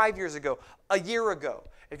 5 years ago, a year ago.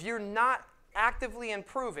 If you're not actively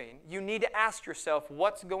improving, you need to ask yourself,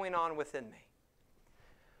 what's going on within me?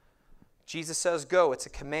 Jesus says go, it's a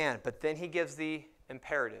command, but then He gives the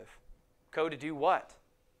imperative. Go to do what?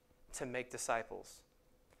 To make disciples.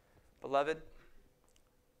 Beloved,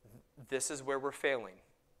 this is where we're failing,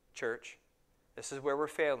 church. This is where we're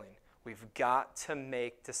failing. We've got to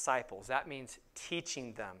make disciples. That means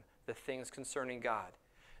teaching them the things concerning God.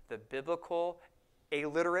 The biblical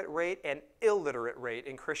illiterate rate and illiterate rate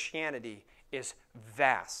in Christianity is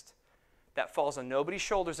vast. That falls on nobody's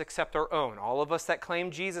shoulders except our own. All of us that claim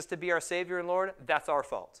Jesus to be our Savior and Lord, that's our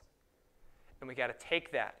fault. And we got to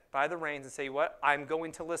take that by the reins and say, what? I'm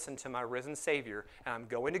going to listen to my risen Savior, and I'm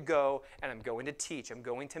going to go, and I'm going to teach. I'm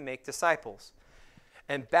going to make disciples.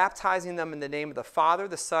 And baptizing them in the name of the Father,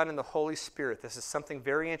 the Son, and the Holy Spirit. This is something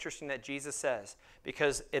very interesting that Jesus says,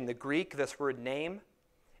 because in the Greek, this word name,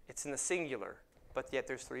 it's in the singular, but yet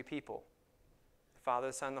there's three people. The Father,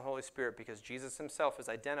 the Son, and the Holy Spirit, because Jesus Himself is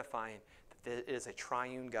identifying that it is a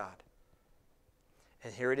triune God.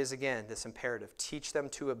 And here it is again, this imperative. Teach them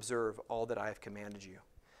to observe all that I have commanded you.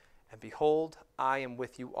 And behold, I am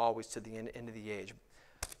with you always to the end of the age.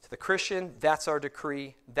 To the Christian, that's our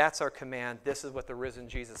decree. That's our command. This is what the risen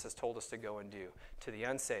Jesus has told us to go and do. To the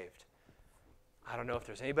unsaved, I don't know if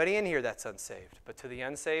there's anybody in here that's unsaved, but to the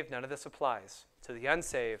unsaved, none of this applies. To the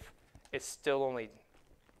unsaved, it's still only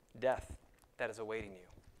death that is awaiting you.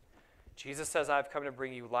 Jesus says, I've come to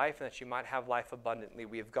bring you life and that you might have life abundantly.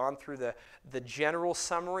 We have gone through the general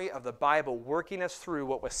summary of the Bible, working us through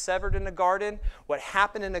what was severed in the garden, what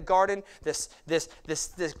happened in the garden, this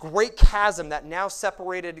great chasm that now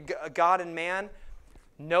separated God and man.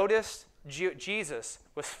 Notice Jesus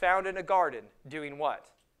was found in a garden doing what?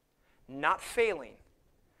 Not failing.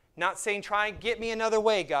 Not saying, try and get me another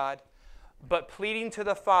way, God. But pleading to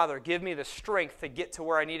the Father, give me the strength to get to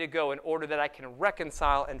where I need to go in order that I can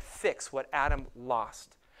reconcile and fix what Adam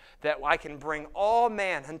lost. That I can bring all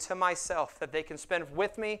man unto myself, that they can spend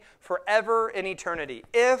with me forever in eternity,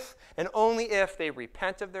 if and only if they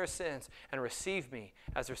repent of their sins and receive me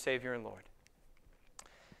as their Savior and Lord.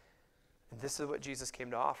 And this is what Jesus came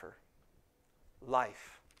to offer.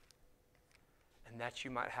 Life. And that you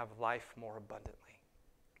might have life more abundantly.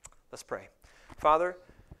 Let's pray. Father,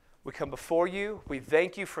 we come before you. We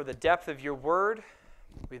thank you for the depth of your word.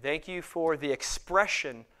 We thank you for the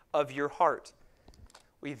expression of your heart.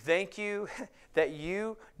 We thank you that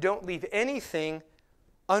you don't leave anything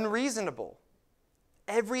unreasonable.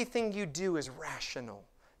 Everything you do is rational.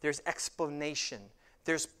 There's explanation.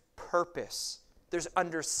 There's purpose. There's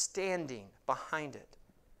understanding behind it.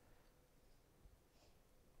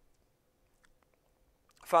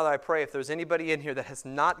 Father, I pray if there's anybody in here that has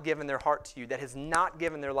not given their heart to you, that has not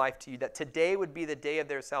given their life to you, that today would be the day of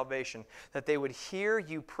their salvation, that they would hear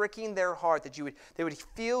you pricking their heart, that they would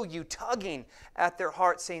feel you tugging at their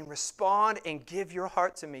heart, saying, respond and give your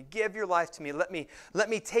heart to me, give your life to me. Let me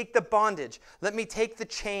take the bondage. Let me take the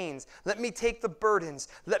chains. Let me take the burdens.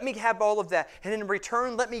 Let me have all of that. And in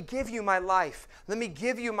return, let me give you my life. Let me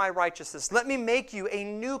give you my righteousness. Let me make you a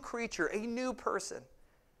new creature, a new person.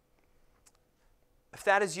 If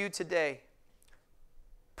that is you today,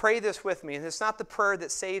 pray this with me. And it's not the prayer that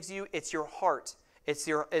saves you, it's your heart. It's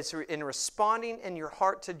in responding in your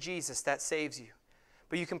heart to Jesus that saves you.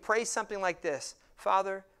 But you can pray something like this.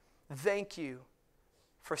 Father, thank you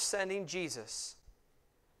for sending Jesus.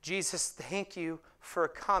 Jesus, thank you for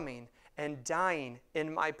coming and dying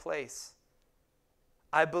in my place.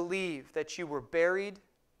 I believe that you were buried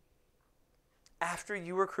after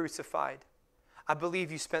you were crucified. I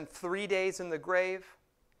believe you spent 3 days in the grave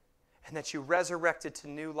and that you resurrected to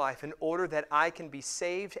new life in order that I can be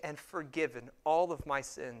saved and forgiven all of my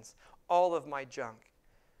sins, all of my junk.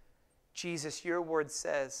 Jesus, your word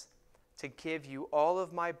says to give you all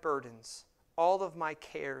of my burdens, all of my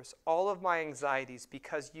cares, all of my anxieties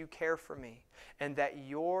because you care for me and that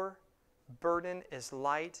your burden is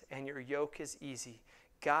light and your yoke is easy.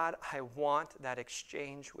 God, I want that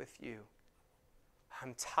exchange with you.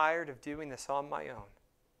 I'm tired of doing this on my own.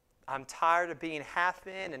 I'm tired of being half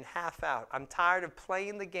in and half out. I'm tired of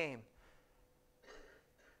playing the game.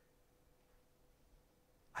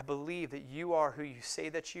 I believe that you are who you say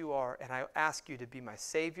that you are, and I ask you to be my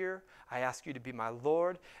Savior. I ask you to be my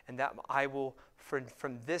Lord, and that I will,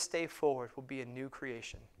 from this day forward, will be a new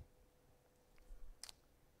creation.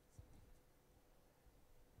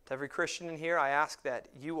 To every Christian in here, I ask that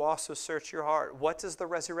you also search your heart. What does the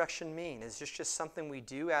resurrection mean? Is this just something we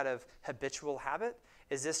do out of habitual habit?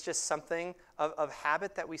 Is this just something of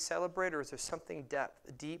habit that we celebrate, or is there something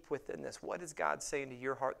deep within this? What is God saying to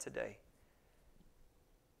your heart today?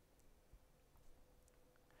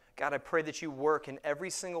 God, I pray that you work in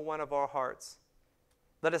every single one of our hearts.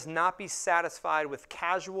 Let us not be satisfied with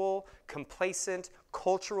casual, complacent,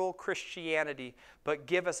 cultural Christianity, but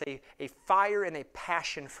give us a fire and a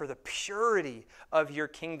passion for the purity of your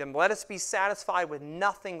kingdom. Let us be satisfied with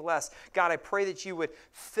nothing less. God, I pray that you would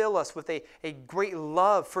fill us with a great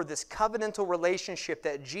love for this covenantal relationship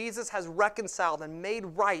that Jesus has reconciled and made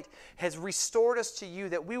right, has restored us to you,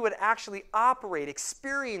 that we would actually operate,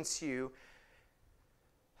 experience you,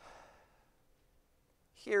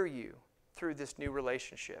 hear you through this new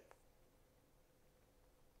relationship.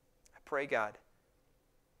 I pray, God,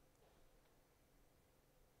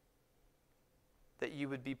 that you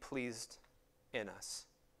would be pleased in us,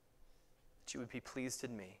 that you would be pleased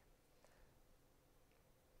in me.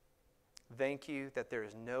 Thank you that there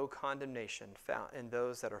is no condemnation found in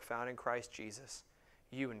those that are found in Christ Jesus.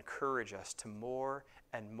 You encourage us to more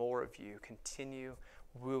and more of you. Continue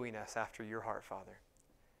wooing us after your heart, Father.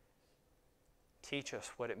 Teach us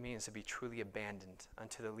what it means to be truly abandoned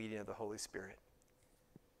unto the leading of the Holy Spirit.